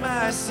there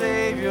my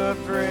Savior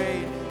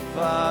prayed,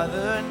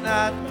 Father,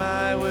 not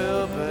my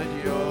will, but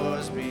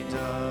yours be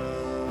done.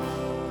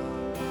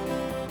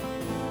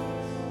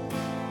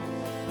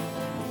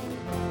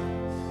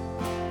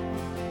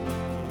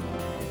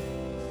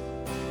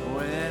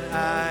 When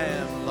I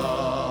am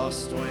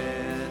lost,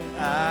 when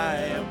I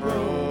am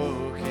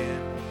broken,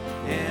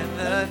 in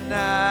the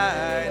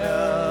night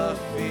of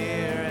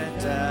fear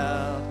and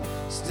doubt,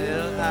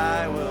 still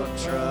I will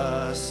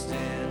trust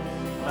in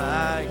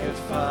my good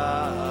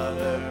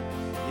Father.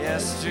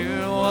 Yes,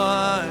 to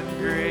one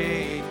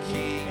great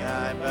King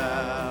I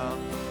bow.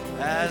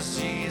 As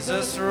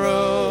Jesus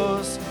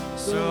rose,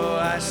 so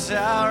I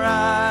shall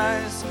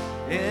rise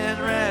in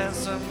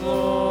ransom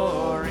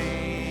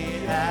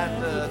glory at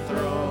the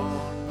throne.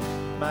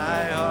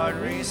 My heart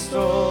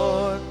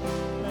restored,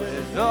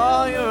 with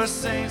all your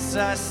saints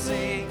I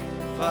sing,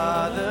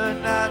 Father,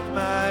 not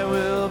my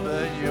will,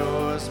 but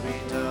yours be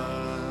done.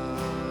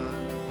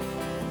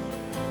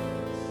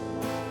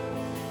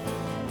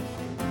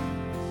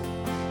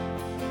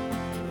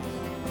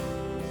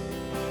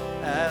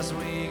 As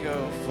we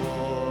go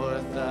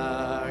forth,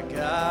 our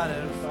God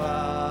and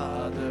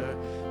Father,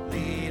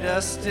 lead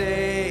us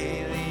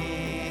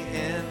daily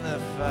in the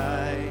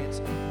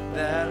fight,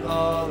 that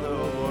all the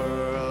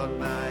world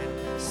might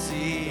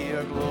see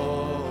your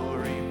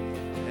glory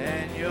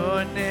and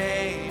your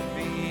name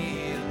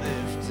be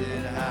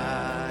lifted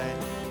high.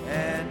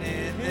 And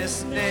in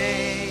this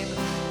name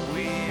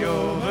we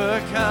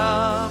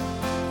overcome,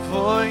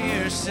 for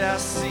you shall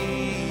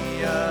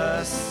see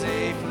us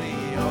safely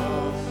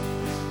home.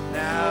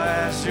 Now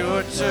as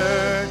your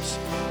church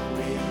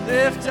we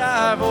lift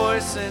our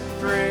voice and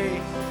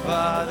pray,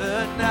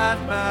 Father, not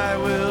my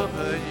will,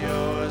 but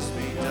yours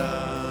be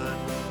done.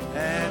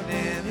 And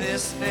in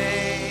this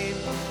name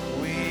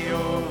we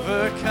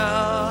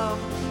overcome,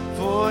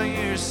 for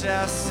you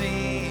shall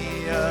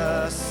see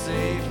us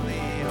safely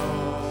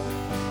home.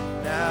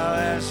 Now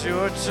as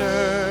your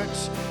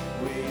church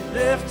we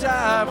lift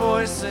our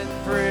voice and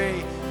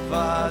pray,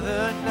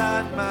 Father,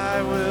 not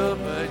my will,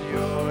 but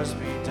yours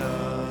be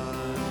done.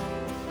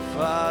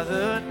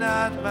 Father,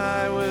 not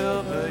my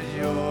will, but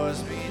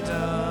yours be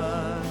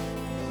done.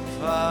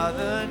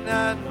 Father,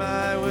 not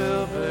my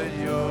will, but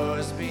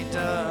yours be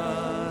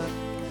done.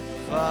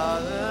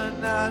 Father,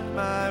 not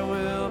my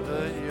will,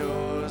 but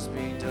yours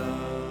be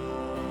done.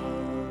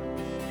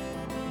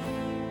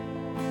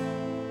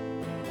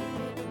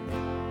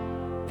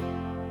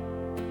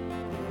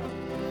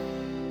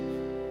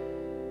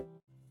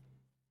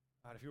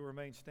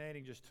 remain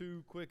standing. Just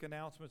two quick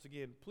announcements.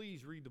 Again,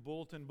 please read the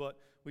bulletin, but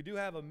we do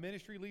have a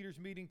ministry leaders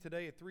meeting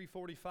today at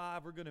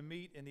 3:45. We're going to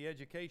meet in the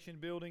education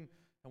building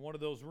in one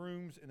of those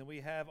rooms, and then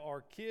we have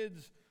our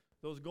kids,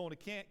 those going to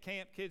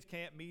kids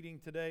camp meeting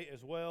today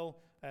as well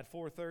at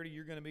 4:30.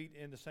 You're going to meet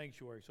in the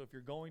sanctuary. So if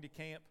you're going to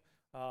camp,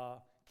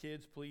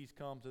 kids, please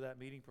come to that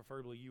meeting,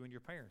 preferably you and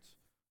your parents.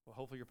 Well,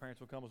 hopefully your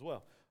parents will come as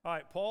well. All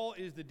right, Paul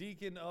is the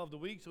deacon of the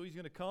week, so he's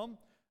going to come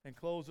and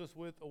close us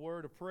with a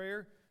word of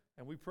prayer.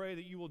 And we pray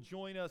that you will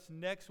join us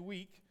next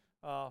week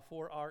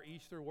for our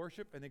Easter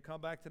worship, and then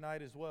come back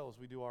tonight as well as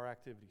we do our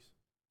activities.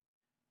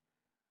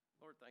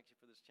 Lord, thank you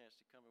for this chance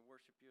to come and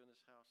worship you in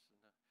this house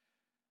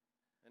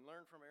and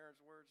learn from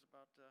Aaron's words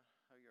about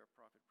how you're a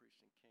prophet,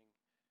 priest, and king.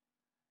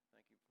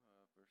 Thank you for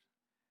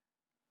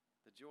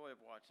the joy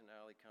of watching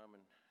Allie come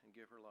and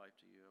give her life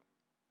to you.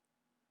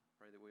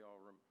 Pray that we all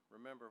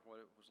remember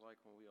what it was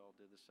like when we all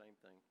did the same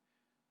thing.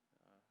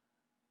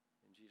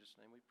 In Jesus'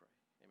 name we pray.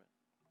 Amen.